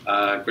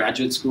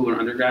graduate school or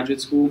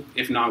undergraduate school?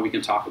 If not, we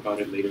can talk about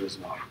it later as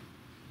well.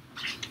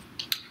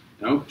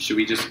 No? Should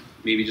we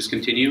maybe just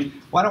continue?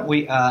 Why don't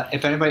we,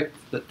 if anybody,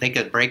 take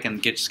a break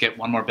and just get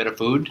one more bit of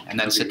food and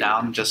then sit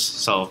down, just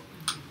so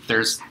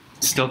there's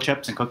still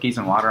chips and cookies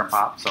and water and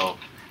pop, so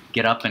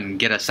get up and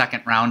get a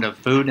second round of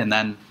food, and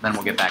then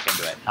we'll get back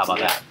into it. How about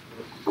that?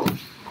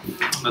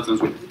 That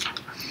sounds good.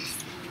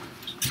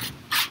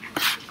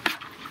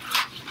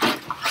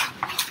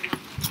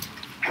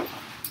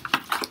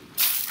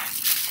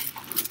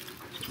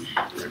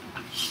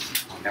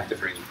 You have to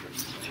bring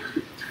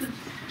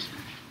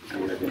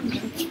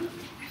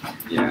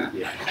yeah,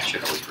 I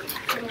should always bring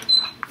it.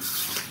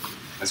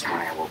 That's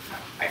why I woke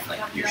up. I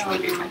like usually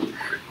do my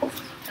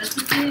this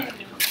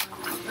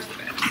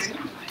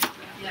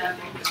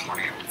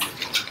morning I woke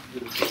up.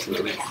 It's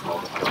literally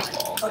called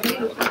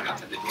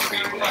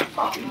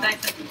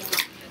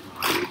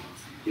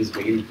He's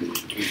waiting for me.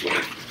 He's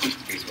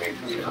waiting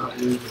for me.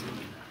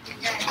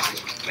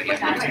 But yeah,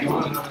 I think there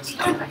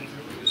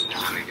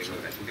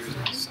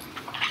was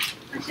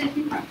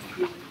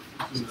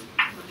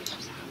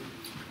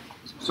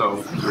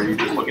So, are you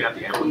just looking at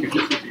the amplitude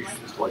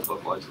distributions to like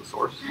localize the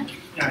source?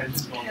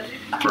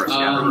 For a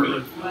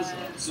scatter?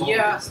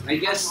 Yeah, I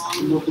guess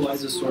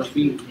localize the source.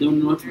 We don't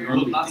normally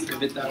think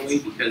of it that way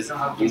because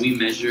when we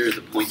measure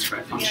the point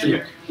spread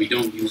function, we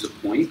don't use a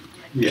point.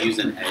 We use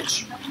an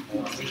edge.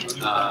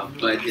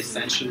 But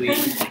essentially,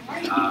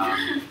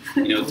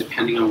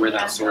 depending on where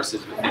that source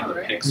is within the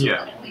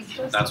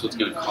pixel, that's what's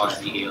going to cause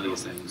the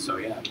aliasing. So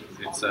yeah,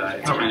 it's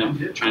kind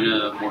of trying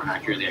to more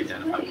accurately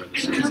identify where the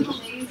source is.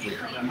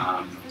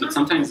 But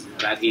sometimes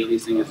that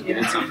aliasing is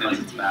good, sometimes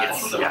it's bad.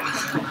 So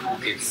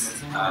it's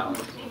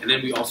and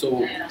then we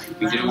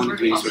didn't want to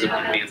do any sort of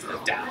advanced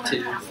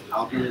adaptive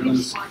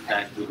algorithms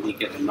that would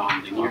make it a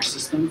non-linear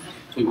system.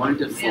 So we wanted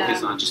to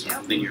focus on just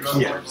linear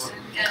source.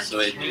 So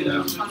that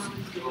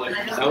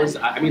was,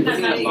 looking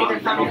at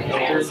log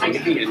filters, it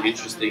could be an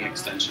interesting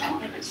extension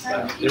on this.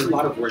 There's a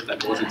lot of work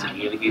that goes into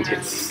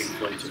aliasing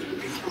according to the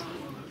way.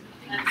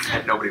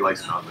 And nobody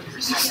likes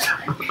non-linear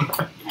system.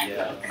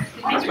 Yeah.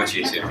 That's much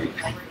easier.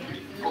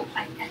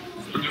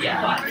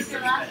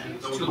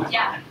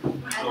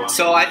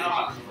 So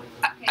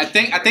I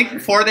think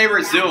before they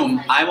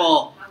resume, I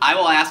will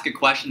ask a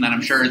question that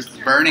I'm sure is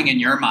burning in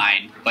your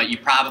mind, but you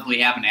probably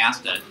haven't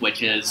asked it,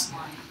 which is,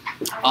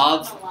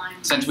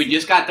 since we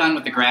just got done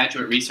with the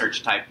graduate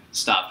research type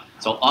stuff,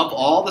 so of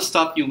all the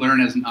stuff you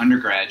learn as an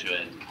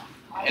undergraduate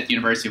at the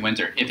University of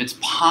Windsor, if it's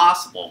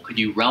possible, could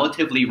you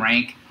relatively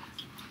rank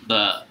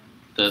the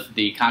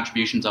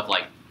contributions of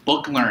like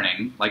book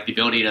learning, like the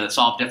ability to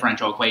solve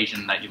differential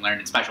equation that you learned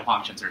in special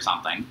functions or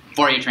something,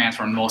 Fourier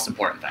transform, the most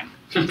important thing.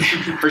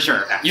 For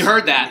sure. You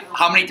heard that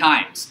how many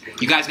times?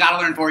 You guys got to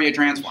learn Fourier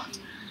transforms.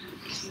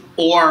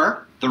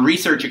 Or the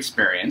research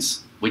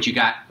experience, which you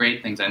got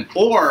great things in,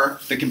 or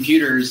the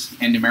computers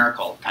and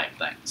numerical type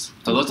things.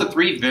 So those are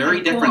three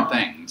very different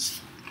things.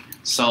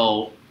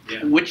 So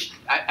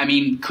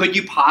could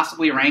you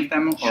possibly rank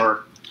them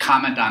or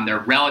comment on their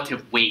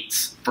relative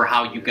weights for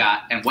how you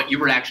got and what you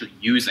were actually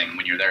using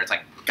when you're there? It's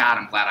like, God,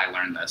 I'm glad I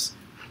learned this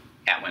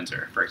at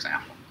Windsor, for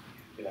example.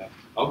 Yeah,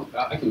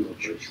 I can go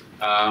first.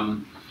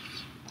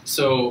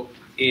 So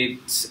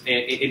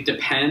it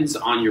depends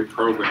on your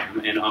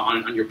program and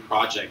on your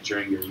project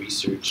during your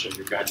research, or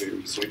your graduate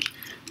research.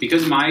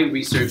 Because my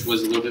research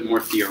was a little bit more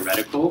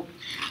theoretical,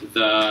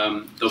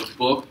 the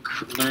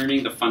book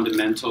learning, the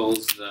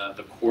fundamentals,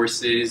 the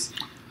courses,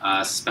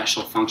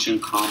 special function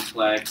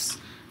complex,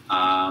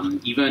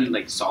 even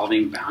like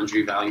solving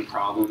boundary value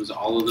problems,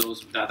 all of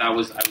those, I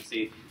would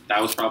say,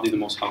 that was probably the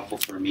most helpful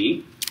for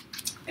me.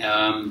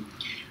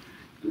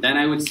 Then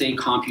I would say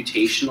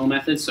computational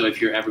methods. So if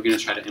you're ever going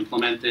to try to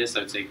implement this, I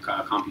would say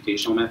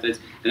computational methods.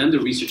 And then the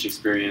research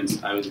experience,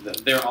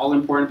 they're all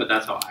important, but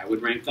that's how I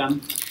would rank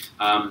them.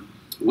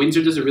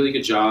 Windsor does a really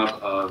good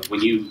job of,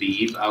 when you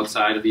leave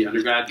outside of the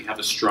undergrad, you have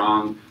a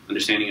strong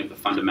understanding of the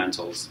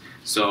fundamentals.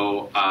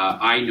 So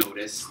I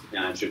noticed,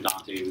 and I'm sure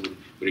Dante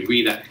would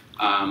agree, that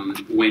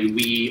when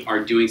we are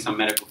doing some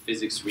medical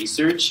physics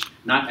research,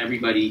 not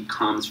everybody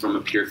comes from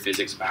a pure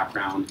physics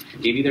background.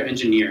 Maybe they're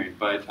engineering,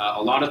 but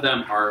a lot of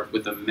them are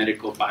with a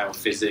medical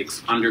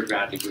biophysics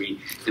undergrad degree,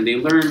 and they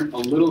learn a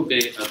little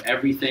bit of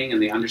everything,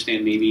 and they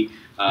understand maybe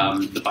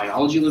the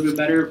biology a little bit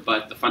better,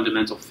 but the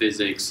fundamental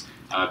physics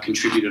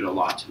contributed a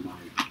lot to my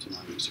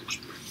research.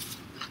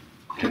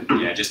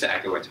 And yeah, just to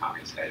echo what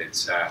Tomi said,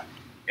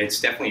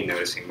 it's definitely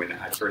noticing when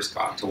I first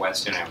got to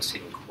Western, I was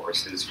taking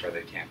courses for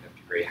the camp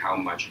degree, how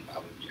much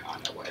above and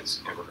beyond I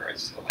was in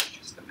regards to like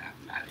just the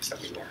mathematics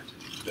that we learned,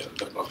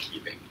 the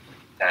bookkeeping,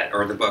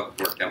 or the book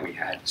work that we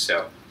had.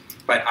 So,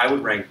 but I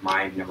would rank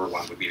my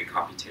 #1 would be the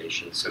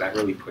computation. So that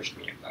really pushed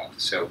me above.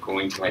 So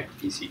going to like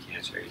BC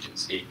Cancer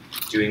Agency,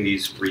 doing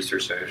these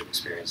research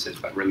experiences,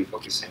 but really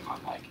focusing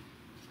on like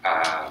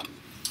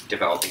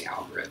developing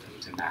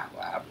algorithms in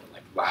MATLAB or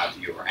like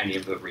LabVIEW or any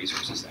of the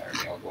resources that are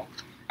available,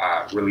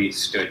 really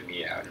stood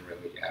me out and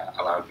really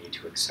allowed me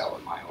to excel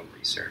in my own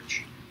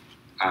research.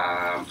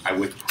 I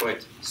would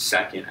put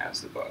second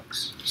as the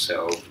books.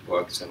 So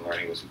books and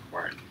learning was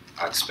important,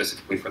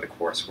 specifically for the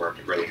coursework.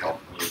 It really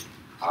helped me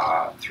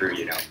through,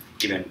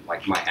 even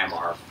like my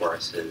MR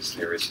courses.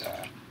 There was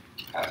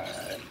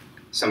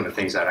some of the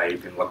things that I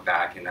even look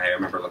back, and I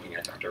remember looking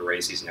at Dr.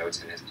 Racy's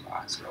notes in his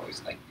class, and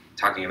always like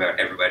talking about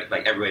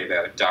everybody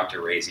about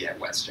Dr. Racy at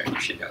Western. You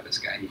should know this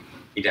guy.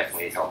 He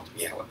definitely helped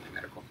me out with my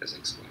medical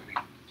physics learning.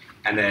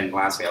 And then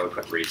lastly, I would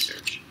put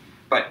research.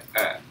 But,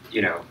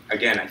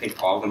 again, I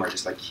think all of them are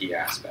just like key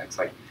aspects.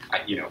 Like,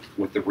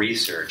 with the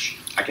research,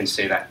 I can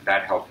say that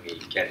that helped me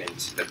get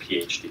into the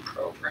PhD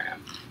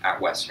program at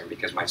Western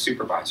because my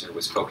supervisor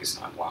was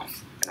focused on lung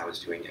and I was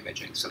doing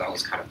imaging. So that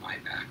was kind of my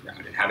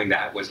background. And having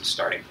that was a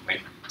starting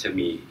point to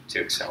me to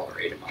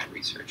accelerate in my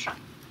research.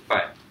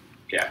 But,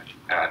 yeah,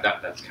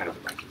 that's kind of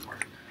the ranking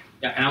order.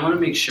 Yeah, and I want to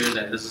make sure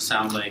that it doesn't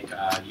sound like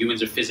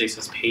UWindsor Physics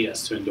has paid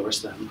us to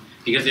endorse them,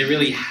 because they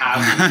really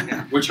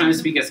haven't. We're trying to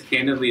speak as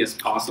candidly as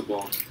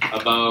possible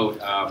about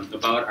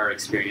our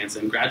experience.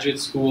 In graduate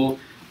school,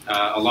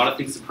 a lot of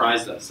things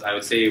surprised us. I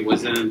would say it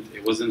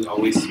wasn't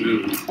always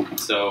smooth.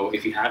 So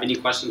if you have any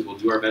questions, we'll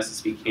do our best to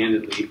speak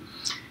candidly.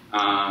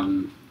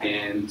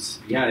 And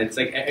yeah, it's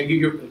like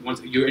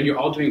you're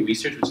all doing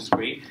research, which is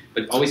great,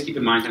 but always keep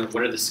in mind kind of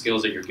what are the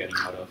skills that you're getting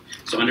out of.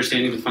 So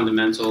understanding the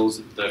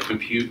fundamentals, the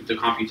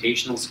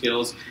computational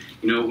skills.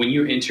 When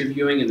you're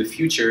interviewing in the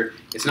future,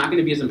 it's not going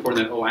to be as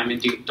important that, oh, I'm in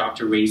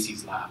Dr.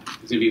 Racy's lab.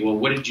 It's going to be, well,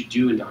 what did you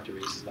do in Dr.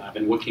 Racy's lab,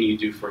 and what can you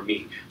do for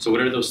me? So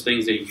what are those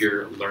things that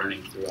you're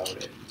learning throughout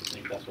it? I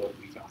think that's what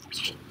we found in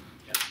school.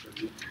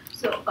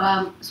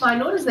 Yeah. So I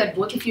noticed that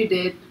both of you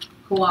did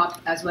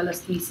co-op as well as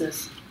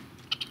thesis.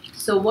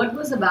 So what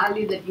was the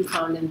value that you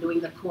found in doing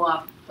the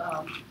co-op?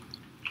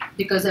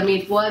 Because I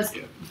mean,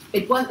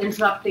 it was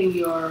interrupting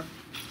your.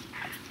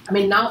 I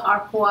mean, now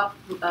our co-op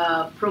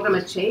program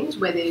has changed,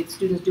 where the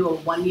students do a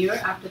 1 year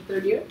after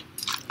third year,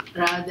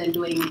 rather than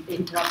doing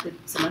interrupted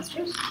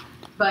semesters.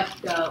 But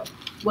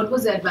what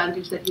was the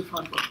advantage that you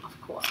found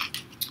of co-op?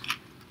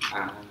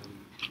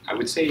 I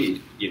would say,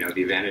 the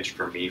advantage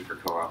for me for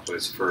co-op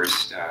was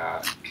first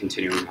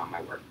continuing on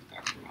my work with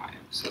Dr. Maya.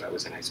 So that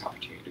was a nice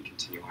opportunity to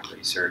continue on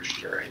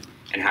research during,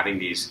 and having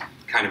these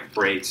kind of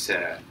breaks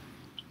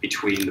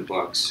between the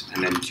books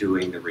and then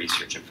doing the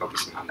research and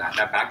focusing on that.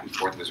 That back and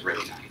forth was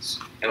really nice.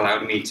 It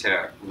allowed me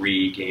to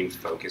regain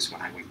focus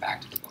when I went back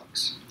to the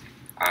books,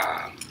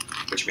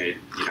 which made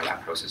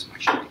that process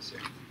much easier.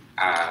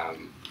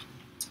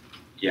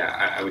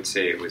 Yeah, I would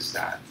say it was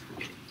that for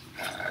me,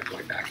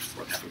 going back and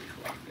forth, having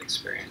a co-op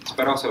experience.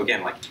 But also,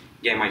 again, like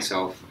getting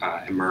myself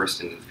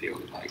immersed in the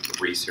field of like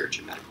research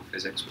and medical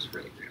physics was a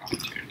really great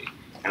opportunity,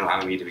 and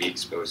allowing me to be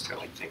exposed to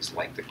like things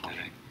like the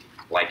clinic,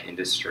 like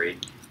industry,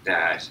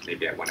 that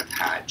maybe I wouldn't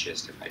have had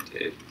just if I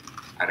did,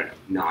 I don't know,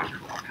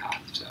 non-co-op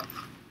path. So,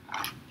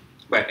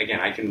 but again,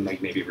 I can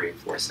like maybe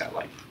reinforce that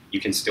like you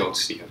can still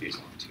seek out these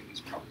opportunities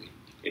probably,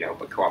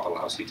 but co-op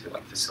allows you to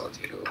like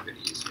facilitate a little bit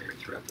easier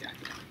throughout the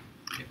academic.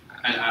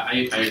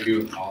 I agree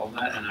with all of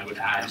that, and I would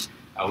add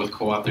with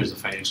co-op there's a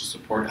financial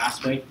support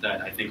aspect that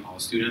I think all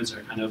students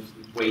are kind of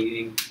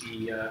weighing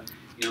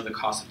the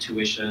cost of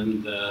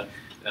tuition,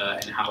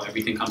 and how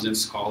everything comes in,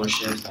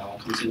 scholarships, that all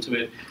comes into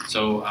it.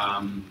 So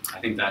I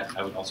think that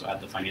I would also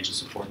add the financial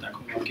support that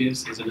co-op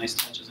gives is a nice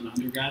touch as an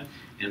undergrad,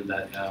 and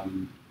that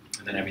and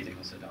then everything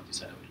else that Dante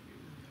said I would agree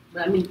with.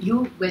 But I mean,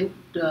 you went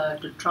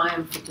to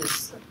Triumph, which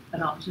is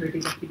an opportunity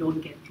that you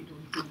don't get if you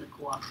don't do the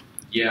co-op.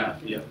 Yeah,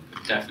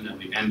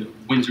 definitely. And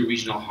Windsor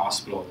Regional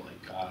Hospital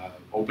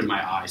opened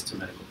my eyes to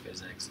medical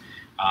physics.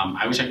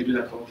 I wish I could do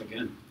that co-op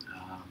again.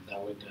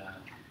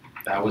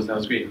 That was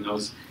great, and that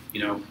was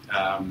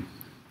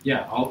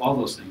yeah, all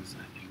those things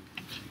I think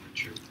are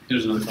true.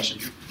 There's another question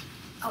here.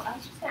 Oh, I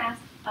was just going to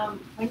ask,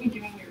 when you're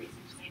doing your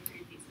research, say for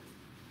your thesis,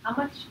 how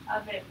much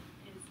of it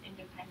is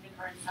independent,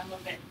 or is some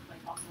of it like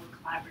also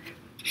collaborative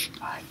with your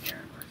advisor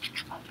or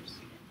other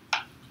students?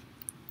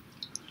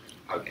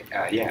 Okay.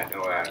 Yeah.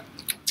 No.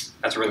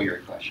 That's a really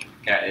great question.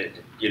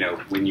 You know,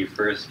 when you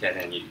first get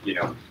in, you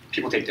know,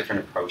 people take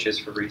different approaches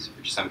for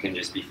research. Some can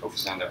just be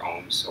focused on their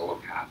own solo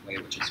pathway,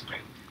 which is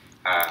great.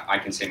 I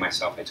can say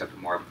myself, I took a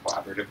more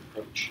collaborative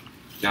approach,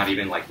 not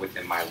even like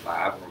within my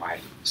lab or my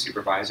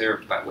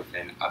supervisor, but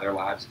within other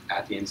labs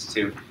at the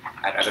institute,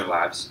 at other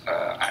labs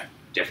at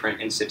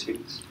different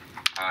institutes.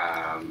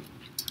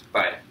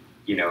 But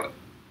you know,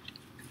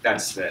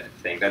 that's the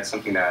thing. That's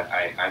something that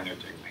I learned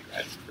during my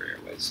graduate career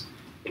was,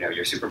 you know,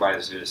 your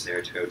supervisor is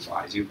there to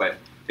advise you, but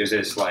there's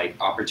this like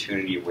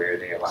opportunity where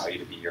they allow you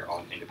to be your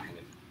own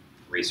independent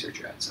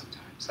researcher at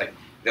sometimes. Like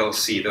they'll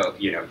see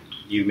you know,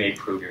 you may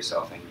prove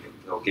yourself and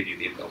they'll give you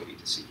the ability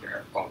to see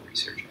your own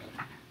research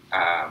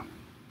out.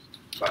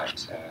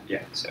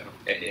 Yeah, so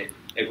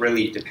it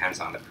really depends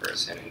on the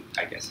person, and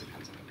I guess it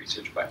depends on the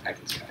research, but I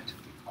can say I took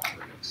the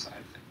collaborative side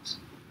of things.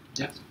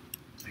 Yeah.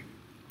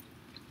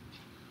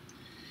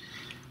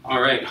 All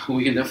right, well,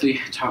 we can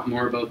definitely talk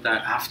more about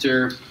that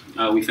after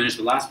we finish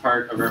the last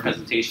part of our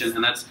presentation,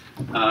 and that's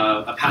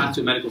a path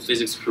to a medical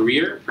physics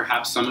career.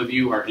 Perhaps some of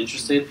you are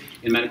interested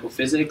in medical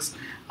physics,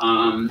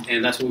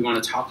 and that's what we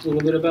want to talk a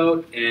little bit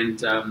about.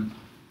 And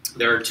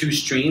there are two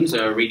streams,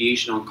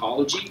 radiation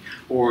oncology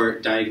or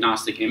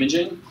diagnostic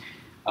imaging.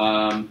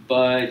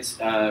 But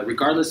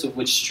regardless of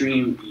which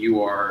stream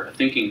you are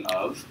thinking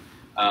of,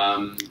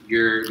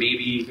 you're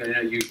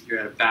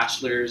at a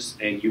bachelor's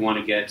and you want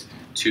to get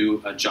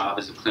to a job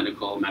as a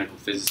clinical medical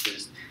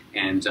physicist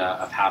and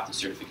a path to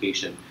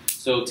certification.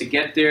 So to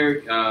get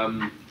there,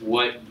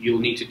 what you'll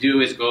need to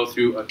do is go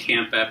through a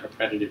CAMPEP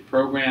accredited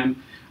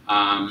program.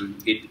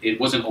 It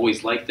wasn't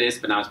always like this,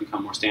 but now it's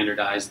become more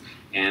standardized,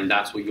 and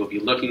that's what you'll be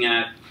looking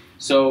at.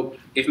 So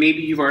if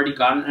maybe you've already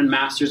gotten a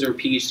master's or a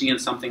PhD in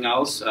something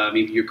else,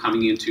 maybe you're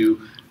coming into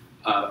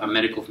a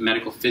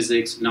medical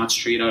physics, not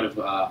straight out of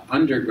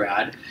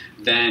undergrad,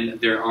 then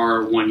there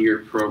are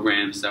one-year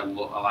programs that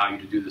will allow you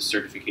to do the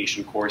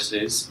certification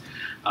courses.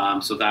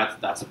 So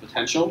that's a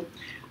potential.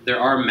 There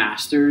are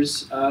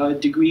master's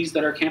degrees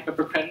that are CAMPEP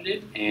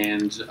accredited,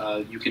 and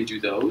you can do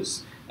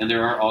those. And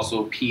there are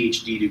also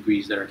PhD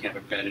degrees that are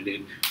CAMPEP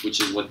accredited,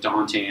 which is what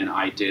Dante and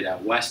I did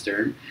at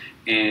Western.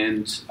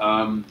 And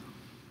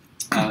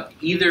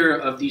either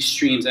of these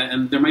streams,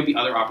 and there might be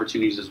other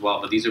opportunities as well,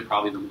 but these are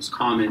probably the most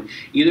common.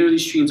 Either of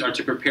these streams are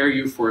to prepare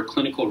you for a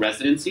clinical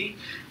residency,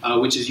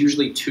 which is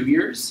usually 2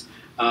 years,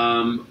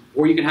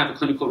 or you can have a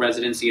clinical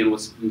residency, and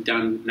what's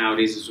done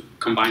nowadays is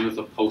combined with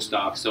a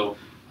postdoc, so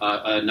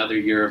another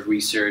year of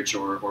research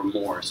or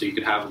more. So you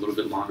could have a little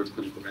bit longer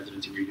clinical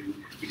residency where you're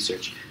doing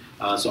research.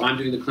 So I'm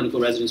doing the clinical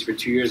residency for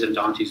 2 years, and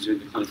Dante's doing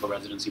the clinical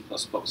residency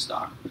plus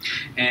postdoc.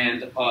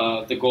 And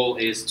the goal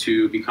is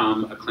to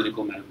become a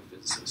clinical medical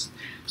physicist.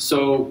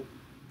 So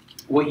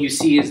what you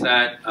see is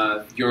that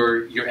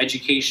your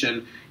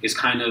education is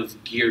kind of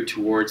geared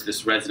towards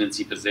this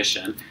residency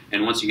position,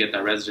 and once you get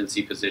that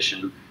residency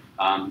position,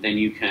 then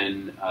you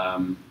can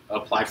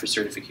apply for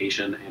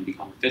certification and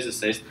become a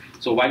physicist.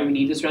 So why do we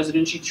need this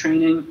residency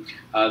training?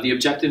 The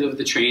objective of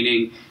the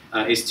training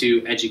is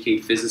to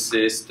educate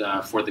physicists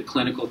for the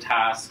clinical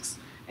tasks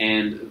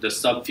and the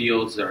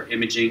subfields that are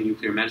imaging,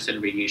 nuclear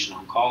medicine, radiation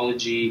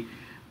oncology,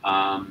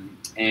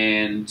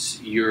 and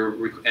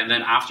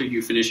then after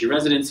you finish your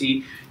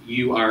residency,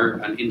 you are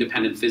an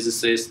independent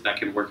physicist that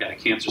can work at a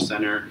cancer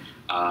center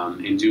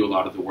and do a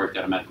lot of the work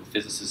that a medical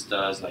physicist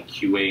does, like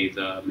QA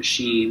the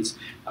machines,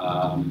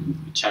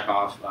 check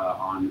off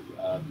on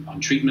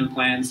treatment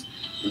plans,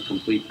 and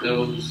complete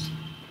those.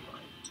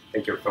 I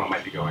think your phone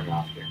might be going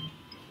off here.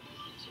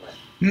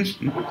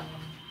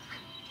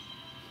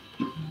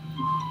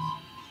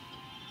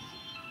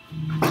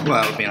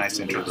 Well, it would be nice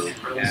to introduce.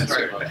 Yeah,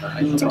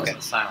 it's okay.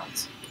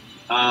 Silence.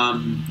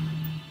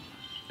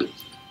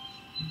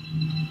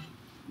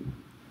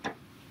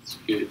 It's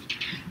good.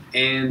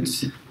 And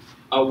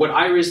what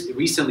I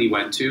recently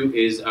went to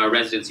is a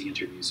residency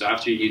interview. So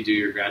after you do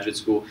your graduate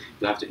school,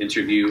 you'll have to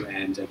interview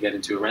and get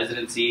into a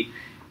residency.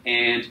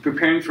 And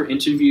preparing for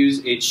interviews,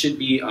 it should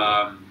be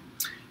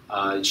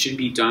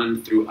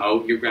done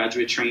throughout your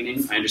graduate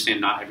training. I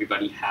understand not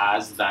everybody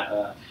has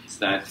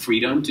that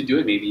freedom to do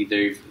it. Maybe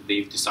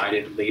they've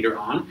decided later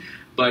on,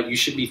 but you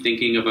should be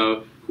thinking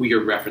about who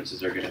your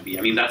references are going to be.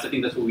 I mean, I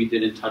think that's what we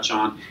didn't touch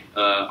on.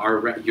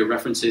 Your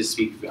references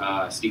speak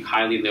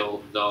highly, and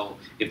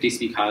if they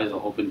speak highly,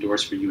 they'll open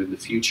doors for you in the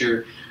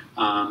future.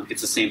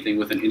 It's the same thing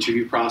with an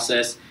interview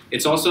process.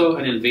 It's also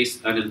an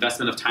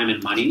investment of time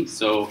and money,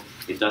 so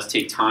it does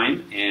take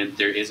time, and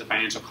there is a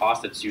financial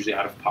cost that's usually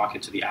out of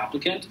pocket to the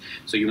applicant.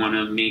 So you want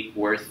to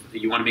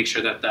make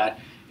sure that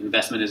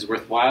investment is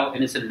worthwhile,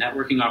 and it's a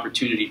networking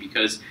opportunity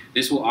because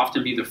this will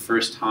often be the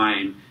first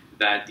time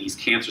that these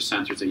cancer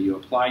centers that you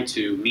apply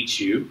to meet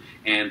you,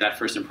 and that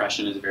first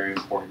impression is very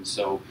important.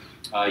 So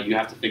you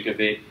have to think of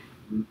it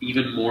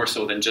even more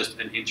so than just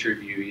an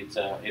interview.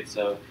 It's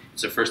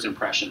a first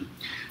impression.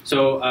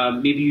 So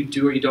maybe you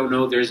do or you don't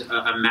know, there's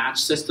a match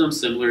system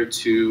similar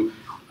to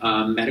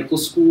medical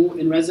school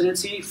in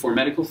residency for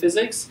medical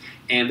physics,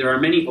 and there are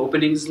many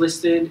openings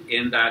listed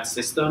in that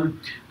system.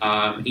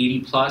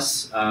 80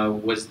 plus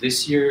was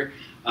this year.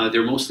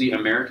 They're mostly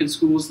American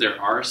schools. There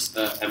are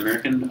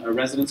American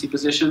residency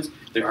positions.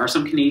 There are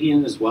some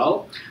Canadian as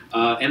well.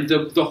 And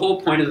the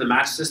whole point of the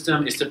match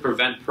system is to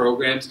prevent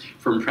programs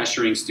from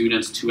pressuring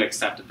students to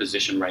accept a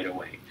position right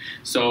away.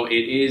 So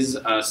it is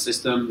a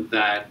system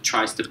that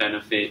tries to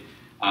benefit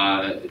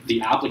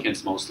the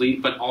applicants mostly,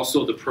 but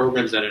also the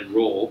programs that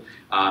enroll,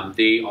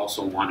 they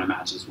also want a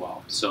match as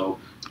well. So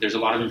there's a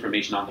lot of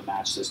information on the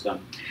match system.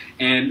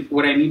 And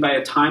what I mean by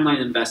a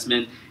timeline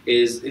investment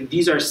is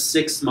these are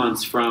 6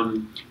 months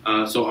from,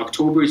 so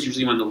October is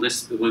usually when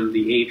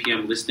the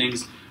APM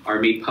listings are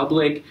made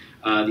public,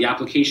 the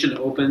application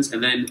opens,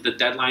 and then the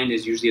deadline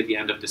is usually at the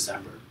end of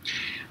December.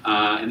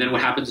 And then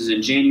what happens is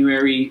in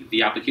January,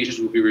 the applications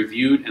will be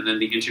reviewed, and then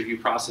the interview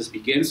process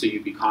begins, so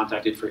you'd be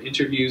contacted for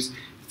interviews.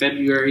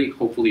 February,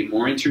 hopefully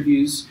more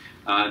interviews.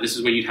 This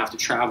is when you'd have to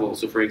travel.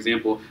 So for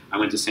example, I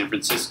went to San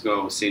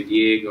Francisco, San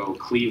Diego,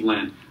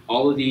 Cleveland,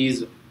 all of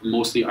these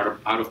mostly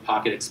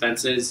out-of-pocket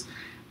expenses.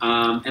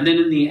 And then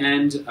in the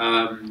end,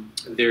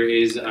 there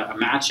is a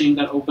matching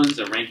that opens,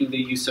 a ranking that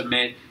you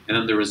submit, and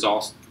then the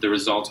results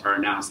are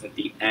announced at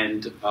the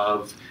end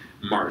of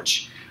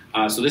March.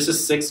 So this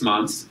is 6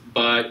 months,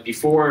 but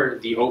before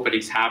the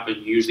openings happen,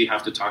 you usually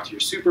have to talk to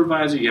your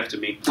supervisor, you have to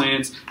make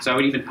plans. So I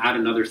would even add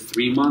another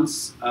 3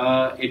 months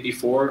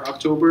before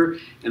October,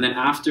 and then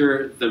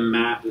after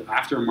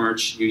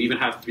March, you even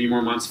have 3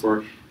 more months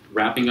for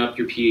wrapping up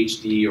your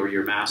PhD or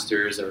your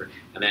master's, and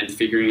then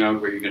figuring out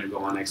where you're going to go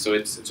on next. So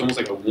it's almost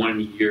like a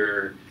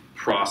 1-year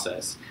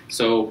process.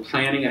 So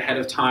planning ahead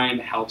of time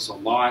helps a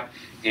lot,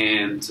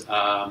 and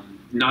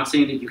not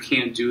saying that you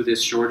can't do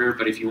this shorter,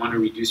 but if you want to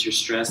reduce your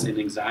stress and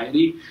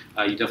anxiety,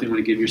 you definitely want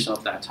to give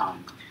yourself that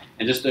time.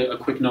 And just a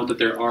quick note that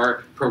there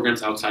are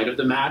programs outside of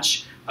the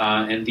match,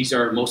 and these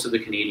are most of the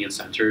Canadian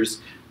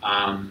centers.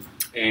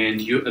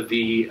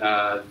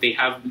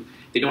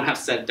 They don't have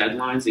set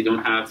deadlines, they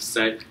don't have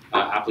set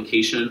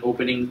application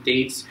opening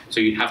dates, so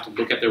you'd have to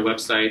look at their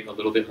website a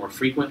little bit more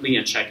frequently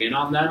and check in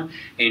on them,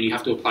 and you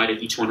have to apply to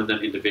each one of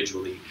them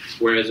individually.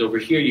 Whereas over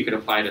here, you could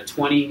apply to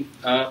 20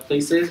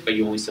 places, but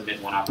you only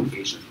submit 1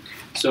 application.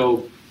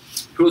 So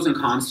pros and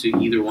cons to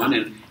either one,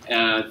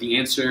 and the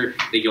answer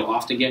that you'll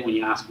often get when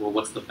you ask, well,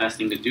 what's the best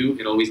thing to do?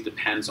 It always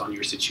depends on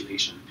your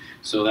situation.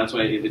 So that's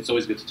why it's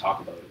always good to talk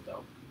about it,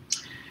 though.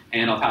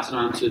 And I'll pass it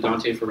on to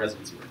Dante for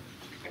residency work.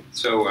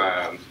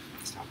 Okay.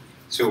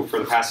 So for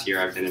the past year,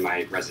 I've been in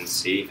my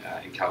residency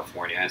in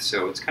California.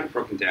 So it's kind of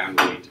broken down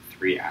really into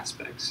 3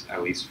 aspects,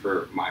 at least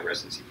for my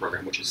residency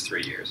program, which is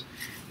 3 years.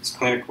 It's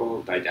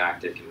clinical,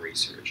 didactic, and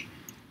research.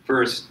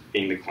 First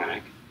being the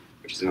clinic,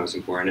 which is the most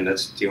important, and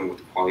that's dealing with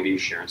the quality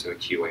assurance, or the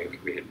QA,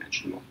 like we had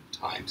mentioned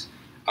multiple times,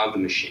 of the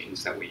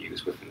machines that we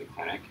use within the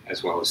clinic,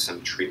 as well as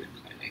some treatment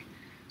planning.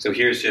 So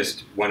here's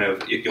just one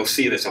of, you'll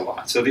see this a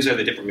lot. So these are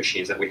the different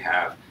machines that we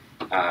have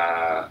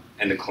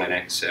in the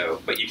clinic.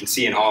 So, but you can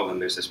see in all of them,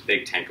 there's this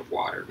big tank of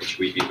water, which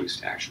we use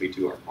to actually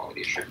do our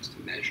quality assurance to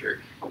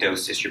measure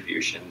dose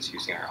distributions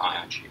using our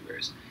ion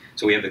chambers.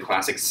 So we have the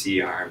classic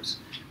C-arms.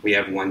 We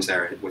have ones that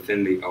are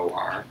within the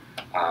OR,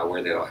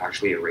 where they'll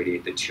actually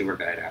irradiate the tumor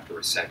bed after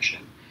resection.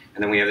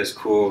 And then we have this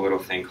cool little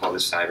thing called the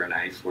cyber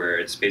knife, where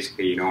it's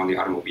basically, you know, on the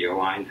automobile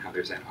line, how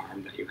there's that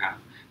arm that you have.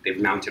 They've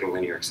mounted a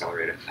linear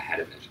accelerator ahead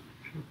of it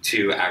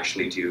to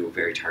actually do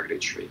very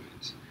targeted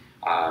treatments.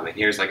 And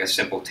here's like a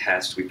simple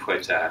test. We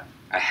put a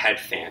head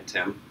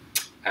phantom,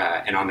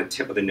 and on the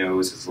tip of the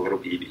nose is a little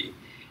BB.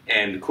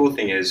 And the cool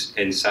thing is,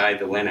 inside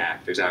the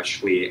LINAC, there's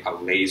actually a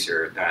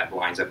laser that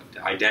lines up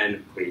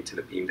identically to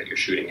the beam that you're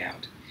shooting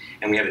out.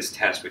 And we have this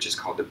test, which is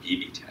called the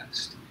BB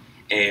test.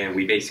 And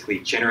we basically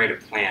generate a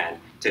plan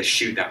to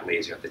shoot that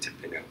laser at the tip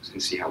of the nose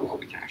and see how well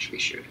we can actually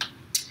shoot it.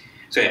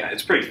 So yeah,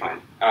 it's pretty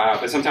fun.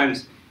 But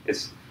sometimes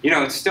it's, you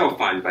know, it's still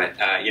fun, but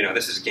you know,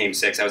 this is game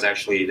 6.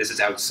 This is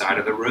outside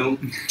of the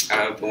room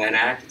of the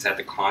LINAC. It's at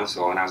the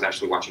console, and I was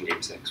actually watching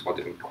game 6 while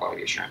doing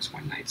quality assurance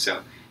one night.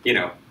 So, you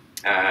know,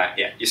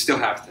 yeah, you still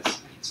have to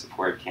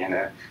support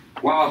Canada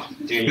while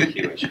doing your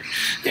QA.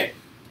 Okay.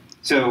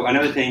 So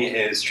another thing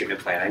is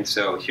treatment planning.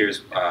 So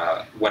here's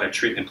what a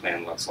treatment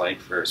plan looks like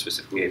for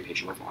specifically a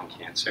patient with lung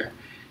cancer.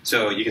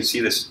 So you can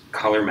see this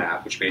color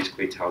map, which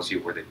basically tells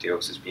you where the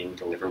dose is being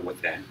delivered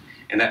within.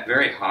 And that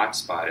very hot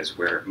spot is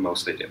where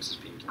most of the dose is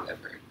being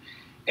delivered.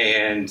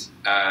 And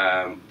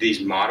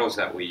these models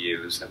that we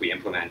use, that we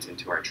implement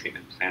into our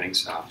treatment planning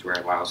software,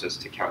 allows us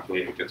to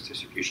calculate a dose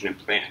distribution and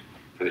plan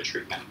for the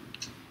treatment.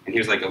 And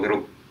here's like a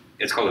little,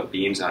 it's called a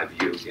beam's eye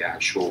view of the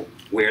actual,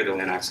 where the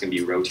LINAC's going to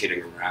be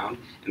rotating around.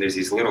 And there's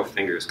these little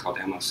fingers called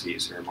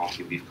MLCs, or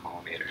multi-leaf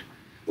collimator,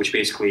 which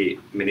basically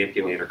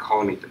manipulate or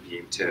collimate the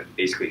beam to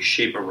basically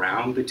shape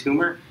around the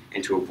tumor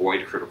and to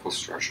avoid critical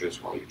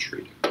structures while you're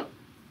treating.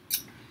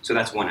 So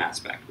that's one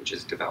aspect, which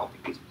is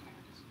developing these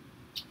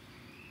plans.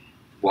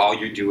 While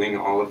you're doing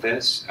all of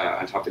this,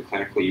 on top of the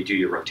clinical, you do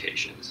your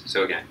rotations.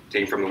 So again,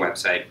 taking from the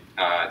website,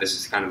 this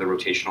is kind of the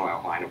rotational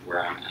outline of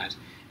where I'm at.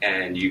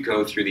 And you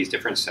go through these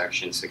different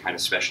sections to kind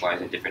of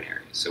specialize in different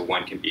areas. So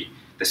one can be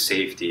the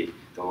safety,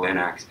 the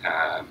LINAC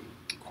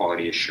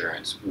quality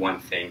assurance. One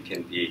thing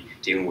can be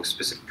dealing with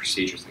specific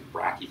procedures like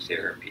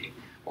brachytherapy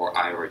or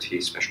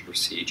IRT special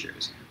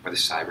procedures or the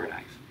cyber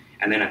knife.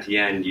 And then at the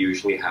end, you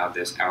usually have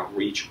this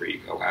outreach where you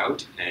go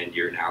out and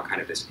you're now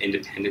kind of this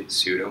independent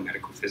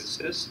pseudo-medical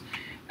physicist.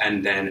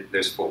 And then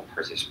there's full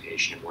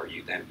participation where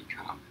you then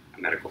become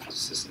a medical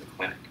physicist in the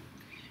clinic.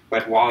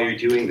 But while you're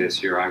doing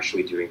this, you're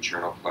actually doing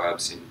journal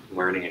clubs and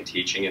learning and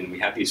teaching. And we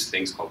have these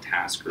things called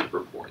task group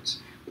reports,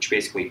 which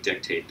basically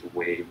dictate the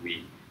way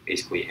we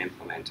basically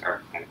implement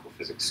our clinical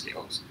physics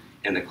skills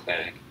in the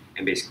clinic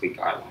and basically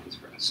guidelines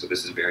for us. So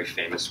this is a very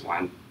famous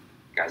one.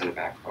 You guys in the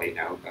back probably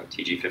know about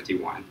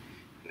TG51 and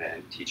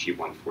then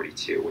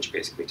TG142, which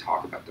basically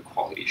talk about the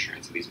quality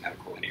assurance of these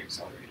medical linear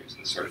accelerators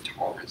and the sort of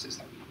tolerances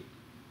that we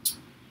need.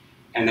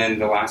 And then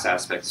the last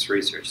aspect is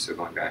research, so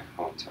going back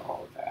home to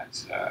all of that.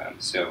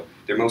 So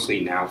they're mostly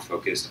now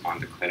focused on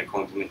the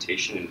clinical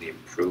implementation and the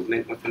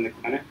improvement within the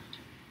clinic.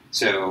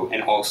 So,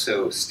 and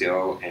also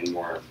still and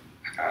more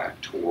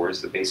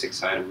towards the basic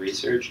side of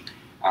research,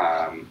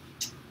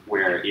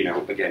 where, you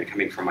know, again,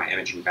 coming from my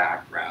imaging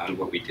background,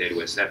 what we did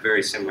was that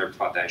very similar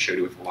plot that I showed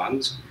you with the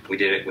lungs, we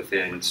did it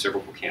within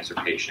cervical cancer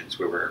patients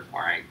where we're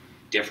acquiring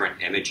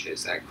different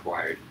images that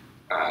acquired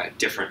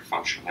different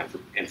functional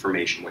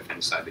information within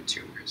inside the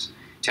tumors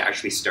to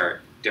actually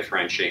start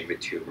differentiating the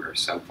tumor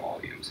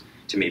subvolumes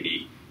to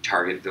maybe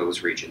target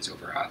those regions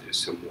over others,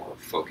 so more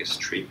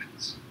focused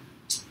treatments.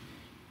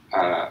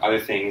 Other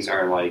things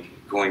are like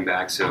going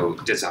back, so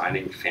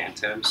designing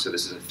phantoms. So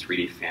this is a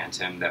 3D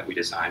phantom that we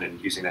designed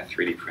and using that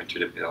 3D printer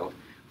to build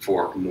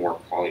for more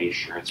quality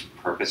assurance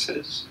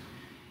purposes.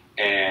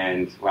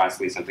 And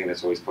lastly, something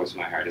that's always close to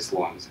my heart is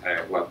lungs.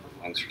 I love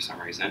lungs for some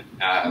reason.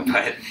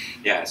 But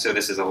yeah, so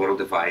this is a little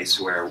device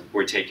where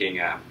we're taking,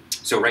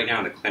 so right now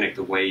in the clinic,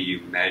 the way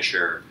you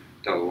measure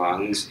the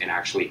lungs and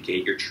actually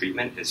gate your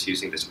treatment is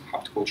using this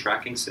optical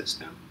tracking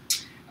system.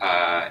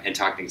 And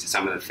talking to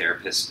some of the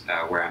therapists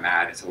where I'm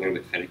at, it's a little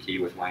bit finicky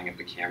with lining up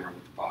the camera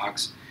with the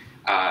box.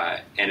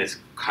 And it's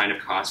kind of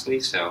costly,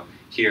 so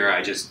here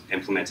I just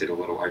implemented a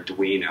little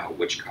Arduino,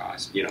 which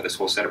cost, you know, this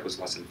whole setup was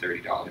less than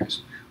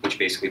 $30, which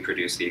basically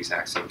produced the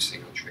exact same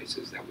signal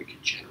traces that we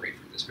could generate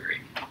from this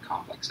very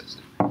complex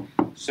system.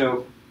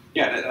 So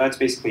yeah, that's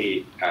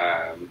basically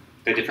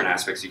the different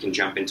aspects. You can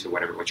jump into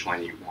which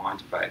one you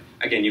want, but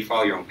again, you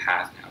follow your own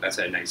path now. That's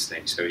a nice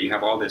thing. So you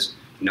have all this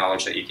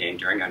knowledge that you gained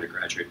during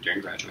undergraduate, during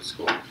graduate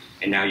school,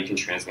 and now you can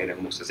translate it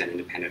almost as an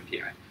independent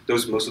PI.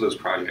 Most of those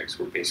projects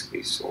were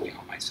basically solely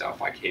on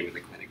myself. I came in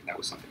the clinic, and that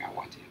was something I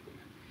wanted to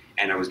implement.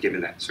 And I was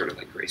given that sort of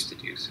like grace to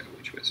do so,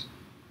 which was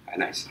a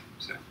nice thing.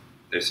 So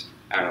there's,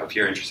 I don't know, if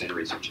you're interested in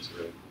research, it's a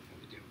really cool thing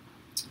to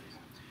do.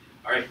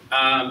 All right,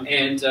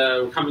 and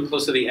we're coming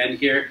close to the end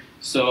here.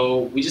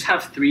 So we just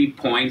have 3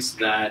 points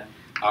that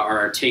are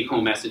our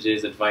take-home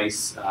messages,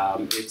 advice.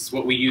 It's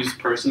what we use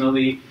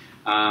personally.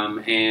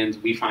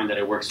 And we find that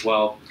it works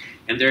well.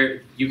 And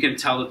you can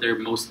tell that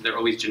they're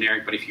always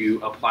generic, but if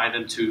you apply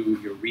them to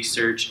your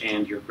research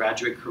and your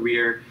graduate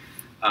career,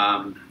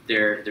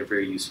 they're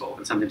very useful.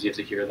 And sometimes you have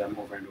to hear them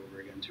over and over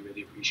again to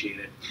really appreciate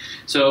it.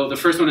 So the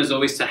first one is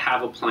always to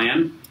have a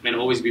plan and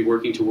always be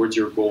working towards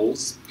your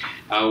goals.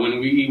 When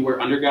we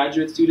were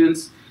undergraduate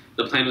students,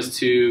 the plan was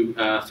to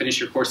finish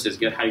your courses,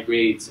 get high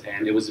grades,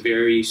 and it was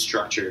very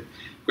structured.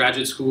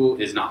 Graduate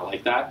school is not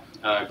like that.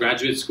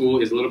 Graduate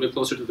school is a little bit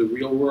closer to the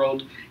real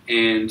world,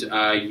 and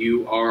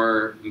you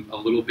are a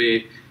little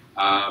bit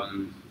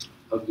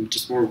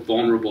just more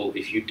vulnerable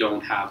if you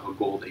don't have a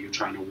goal that you're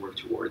trying to work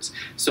towards.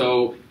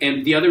 So,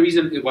 and the other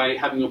reason why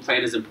having a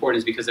plan is important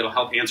is because it'll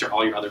help answer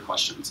all your other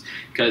questions.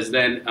 Because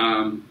then,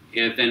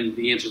 then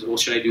the answer is, well,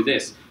 should I do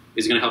this?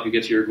 Is it going to help you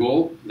get to your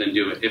goal? Then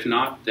do it. If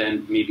not,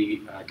 then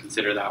maybe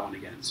consider that one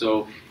again.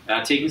 So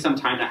taking some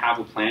time to have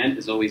a plan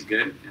is always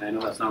good, and I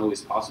know that's not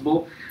always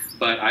possible,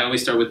 but I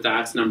always start with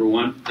that's number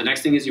one. The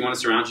next thing is you want to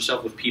surround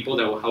yourself with people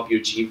that will help you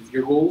achieve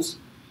your goals.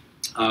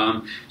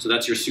 So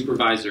that's your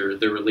supervisor,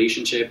 the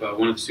relationship.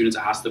 One of the students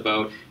asked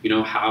about, you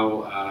know,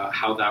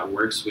 how that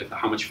works with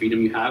how much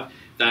freedom you have.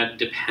 That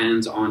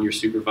depends on your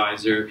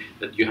supervisor,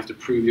 that you have to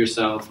prove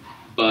yourself.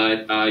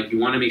 But you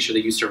want to make sure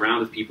that you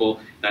surround with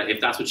people that if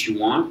that's what you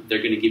want,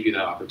 they're going to give you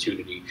that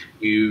opportunity.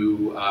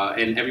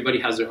 And everybody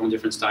has their own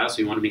different style, so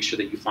you want to make sure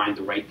that you find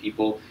the right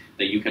people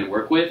that you can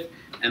work with.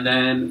 And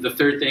then the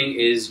third thing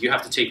is you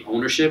have to take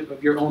ownership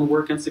of your own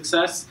work and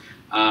success.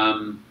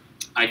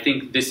 I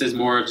think this is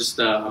more just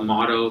a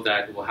motto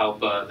that will help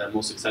that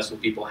most successful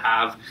people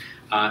have.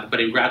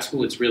 But in grad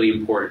school, it's really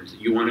important.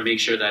 You want to make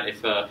sure that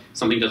if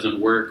something doesn't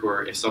work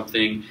or if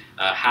something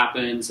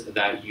happens,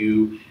 that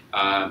you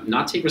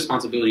not take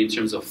responsibility in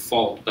terms of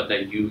fault, but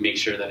that you make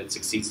sure that it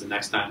succeeds the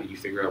next time and you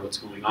figure out what's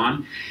going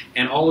on.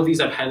 And all of these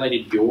I've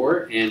highlighted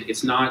and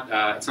it's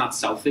not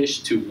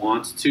selfish to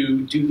want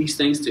to do these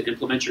things, to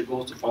implement your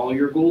goals, to follow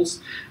your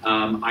goals.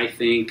 I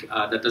think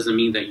that doesn't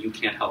mean that you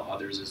can't help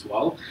others as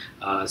well.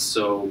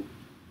 So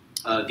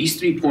these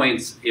 3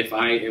 points,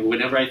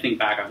 whenever I think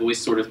back, I've always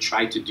sort of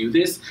tried to do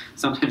this,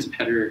 sometimes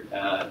better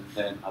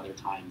than other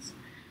times.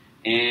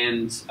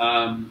 And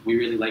we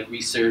really like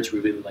research, we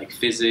really like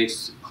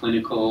physics,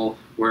 clinical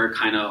work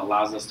kind of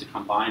allows us to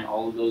combine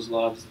all of those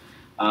loves.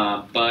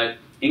 But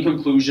in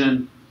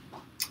conclusion,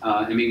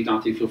 and maybe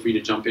Dante, feel free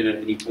to jump in at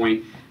any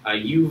point,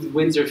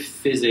 Windsor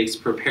Physics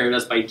prepared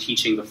us by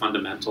teaching the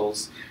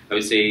fundamentals. I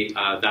would say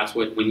that's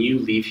what, when you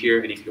leave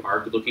here, and if you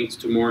are looking to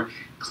do more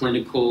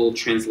clinical,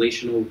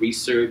 translational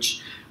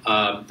research,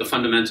 the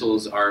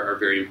fundamentals are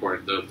very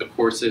important. The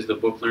courses, the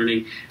book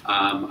learning.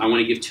 I want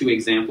to give 2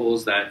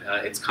 examples that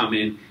it's come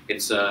in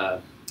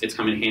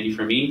handy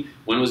for me.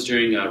 One was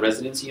during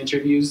residency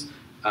interviews.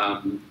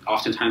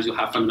 Oftentimes you'll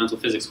have fundamental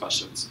physics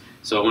questions.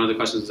 So one of the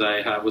questions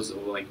I had was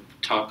like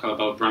talk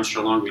about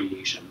Bremsstrahlung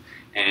radiation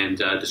and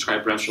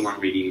describe Bremsstrahlung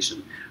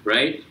radiation,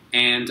 right?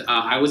 And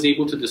I was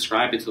able to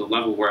describe it to the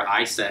level where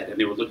I said, and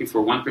they were looking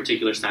for one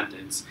particular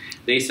sentence.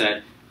 They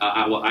said,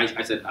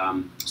 I said,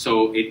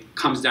 so it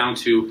comes down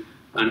to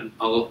an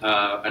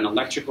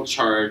electrical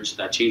charge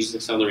that changes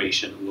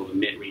acceleration will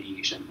emit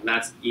radiation. And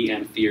that's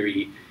EM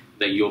theory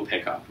that you'll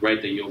pick up,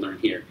 right, that you'll learn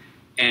here.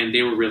 And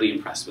they were really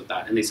impressed with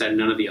that. And they said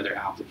none of the other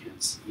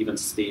applicants even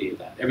stated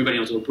that. Everybody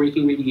knows, well,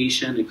 breaking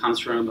radiation, it comes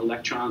from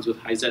electrons with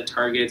high Z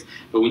targets.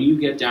 But when you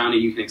get down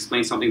and you can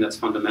explain something that's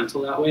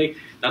fundamental that way,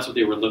 that's what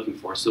they were looking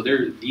for. So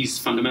these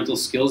fundamental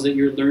skills that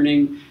you're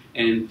learning,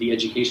 and the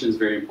education is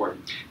very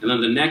important. And then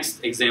the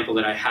next example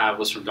that I have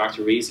was from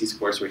Dr. Racy's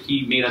course, where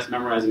he made us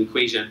memorize an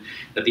equation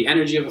that the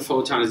energy of a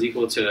photon is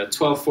equal to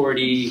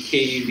 1240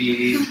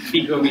 keV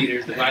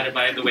picometers divided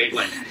by the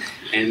wavelength.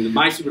 And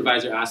my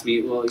supervisor asked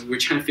me, well, we're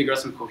trying to figure out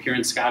some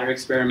coherent scatter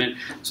experiment.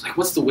 So like,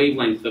 what's the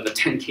wavelength of a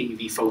 10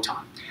 keV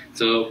photon?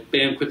 So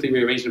bam, quickly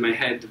rearranged in my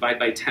head, divide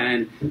by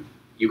 10,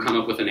 you come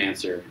up with an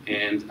answer.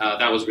 And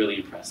that was really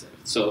impressive.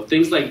 So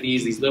things like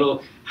these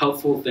little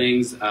helpful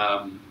things,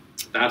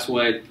 that's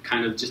what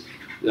kind of just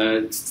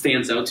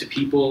stands out to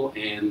people,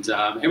 and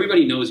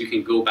everybody knows you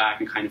can go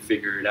back and kind of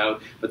figure it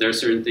out, but there are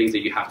certain things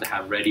that you have to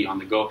have ready on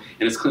the go.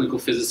 And as clinical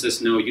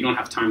physicists know, you don't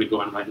have time to go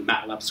and write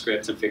MATLAB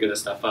scripts and figure this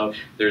stuff out.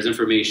 There's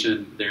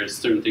information, there's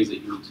certain things that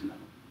you need to know.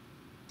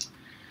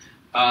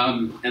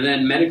 And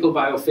then medical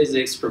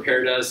biophysics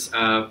prepared us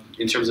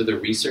in terms of the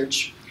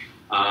research.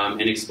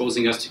 And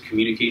exposing us to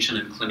communication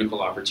and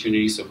clinical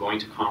opportunities, so going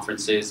to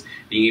conferences,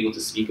 being able to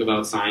speak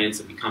about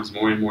science, it becomes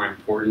more and more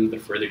important the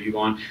further you go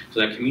on. So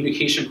that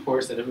communication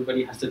course that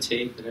everybody has to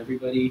take, that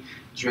everybody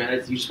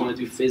dreads, you just want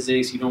to do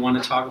physics, you don't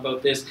want to talk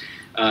about this,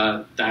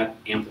 that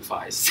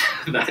amplifies.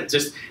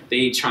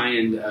 They try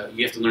and,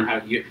 you have to learn how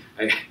to,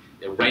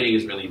 writing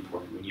is really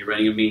important. When you're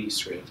writing a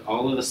manuscript,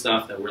 all of the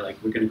stuff that we're going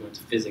to go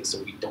into physics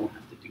so we don't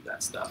have to do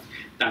that stuff.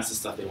 That's the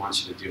stuff they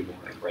want you to do more.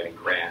 Like writing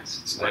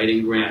grants.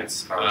 Writing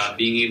grants,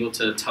 being able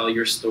to tell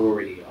your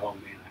story. Oh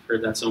man, I've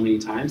heard that so many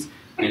times,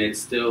 and it's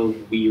still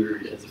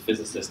weird as a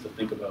physicist to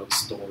think about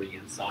story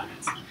and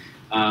science.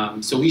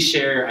 So we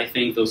share, I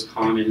think, those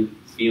common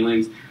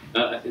feelings.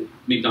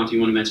 Maybe Dante,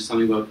 you want to mention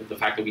something about the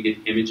fact that we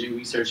did imaging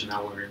research and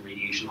now we're in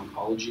radiation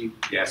oncology?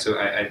 Yeah, so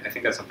I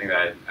think that's something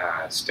that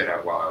stood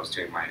out while I was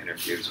doing my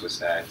interviews, was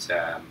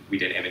that we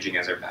did imaging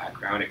as our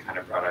background. It kind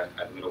of brought a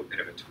little bit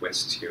of a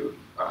twist to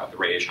the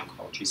radiation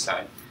oncology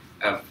side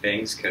of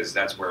things, because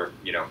that's where,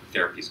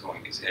 therapy is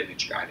going, is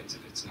image guidance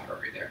if it's not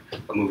already there.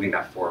 But moving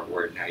that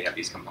forward, now you have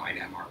these combined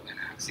MR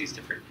linacs, these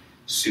different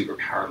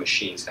superpower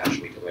machines to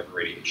actually deliver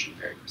radiation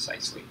very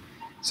precisely.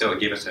 So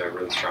it gave us a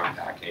really strong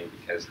backing,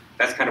 because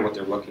that's kind of what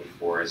they're looking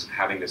for, is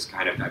having this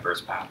kind of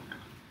diverse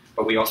background.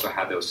 But we also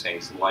had those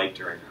things like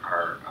during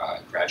our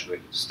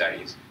graduate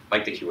studies,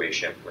 like the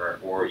QA-ship or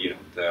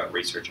the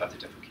research at the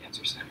different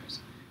cancer centers,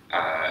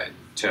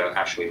 to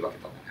actually look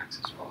at the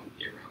linacs as well and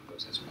be around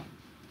those as well.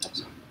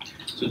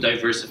 So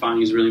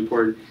diversifying is really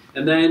important.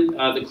 And then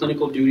the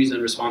clinical duties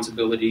and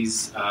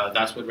responsibilities,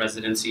 that's what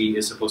residency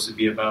is supposed to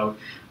be about.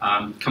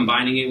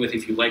 Combining it with,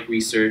 if you like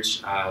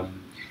research,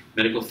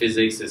 medical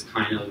physics is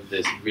kind of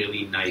this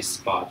really nice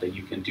spot that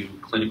you can do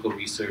clinical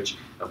research,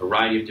 a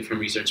variety of different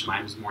research.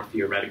 Mine was more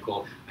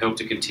theoretical. I hope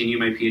to continue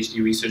my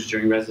PhD research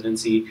during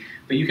residency,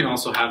 but you can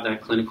also have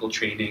that clinical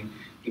training.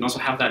 You can also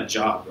have that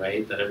job,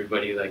 right? That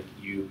everybody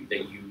you're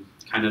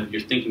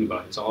thinking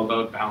about. It's all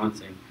about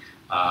balancing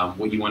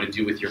what you want to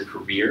do with your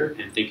career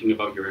and thinking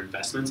about your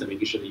investments and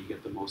making sure that you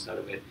get the most out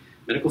of it.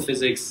 Medical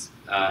physics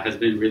has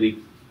been really,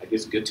 I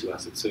guess, good to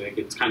us. It's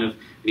kind of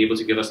been able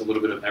to give us a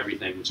little bit of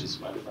everything, which is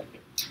why we like it.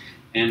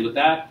 And with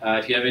that,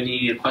 if you have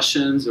any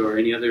questions or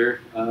any other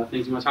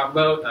things you want to talk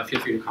about, feel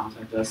free to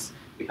contact us.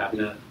 We'd be happy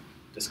to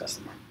discuss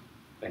them more.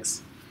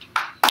 Thanks.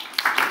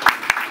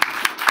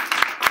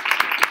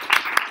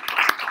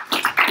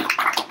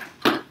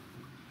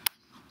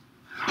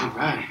 All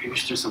right, maybe we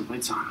should turn some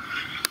lights on.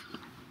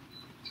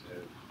 So,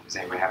 does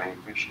anybody have any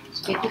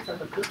questions? Thank you for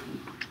the cookie.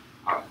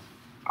 I'll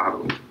have a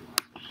look.